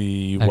that's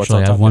the Actually, what's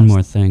on I top. have one cast.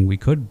 more thing. We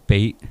could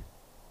bait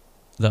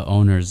the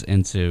owners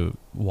into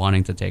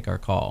wanting to take our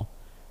call.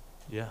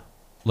 Yeah.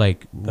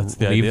 Like, That's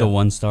the leave idea. the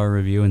 1-star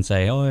review and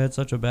say, "Oh, I had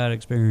such a bad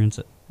experience,"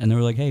 and they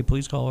were like, "Hey,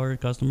 please call our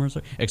customer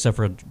service." Except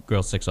for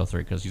Girl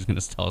 603, because he's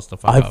gonna tell us to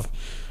fuck I've off.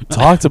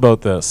 talked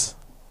about this.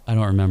 I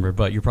don't remember,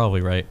 but you're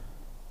probably right.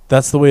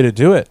 That's the way to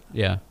do it.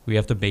 Yeah, we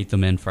have to bait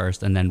them in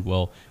first, and then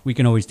we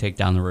can always take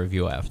down the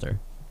review after.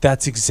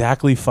 That's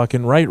exactly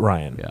fucking right,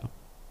 Ryan. Yeah.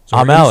 So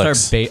I'm we're gonna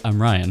Alex. I'm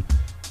Ryan.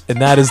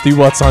 And that is the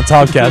What's on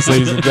Top cast,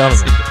 ladies and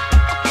gentlemen.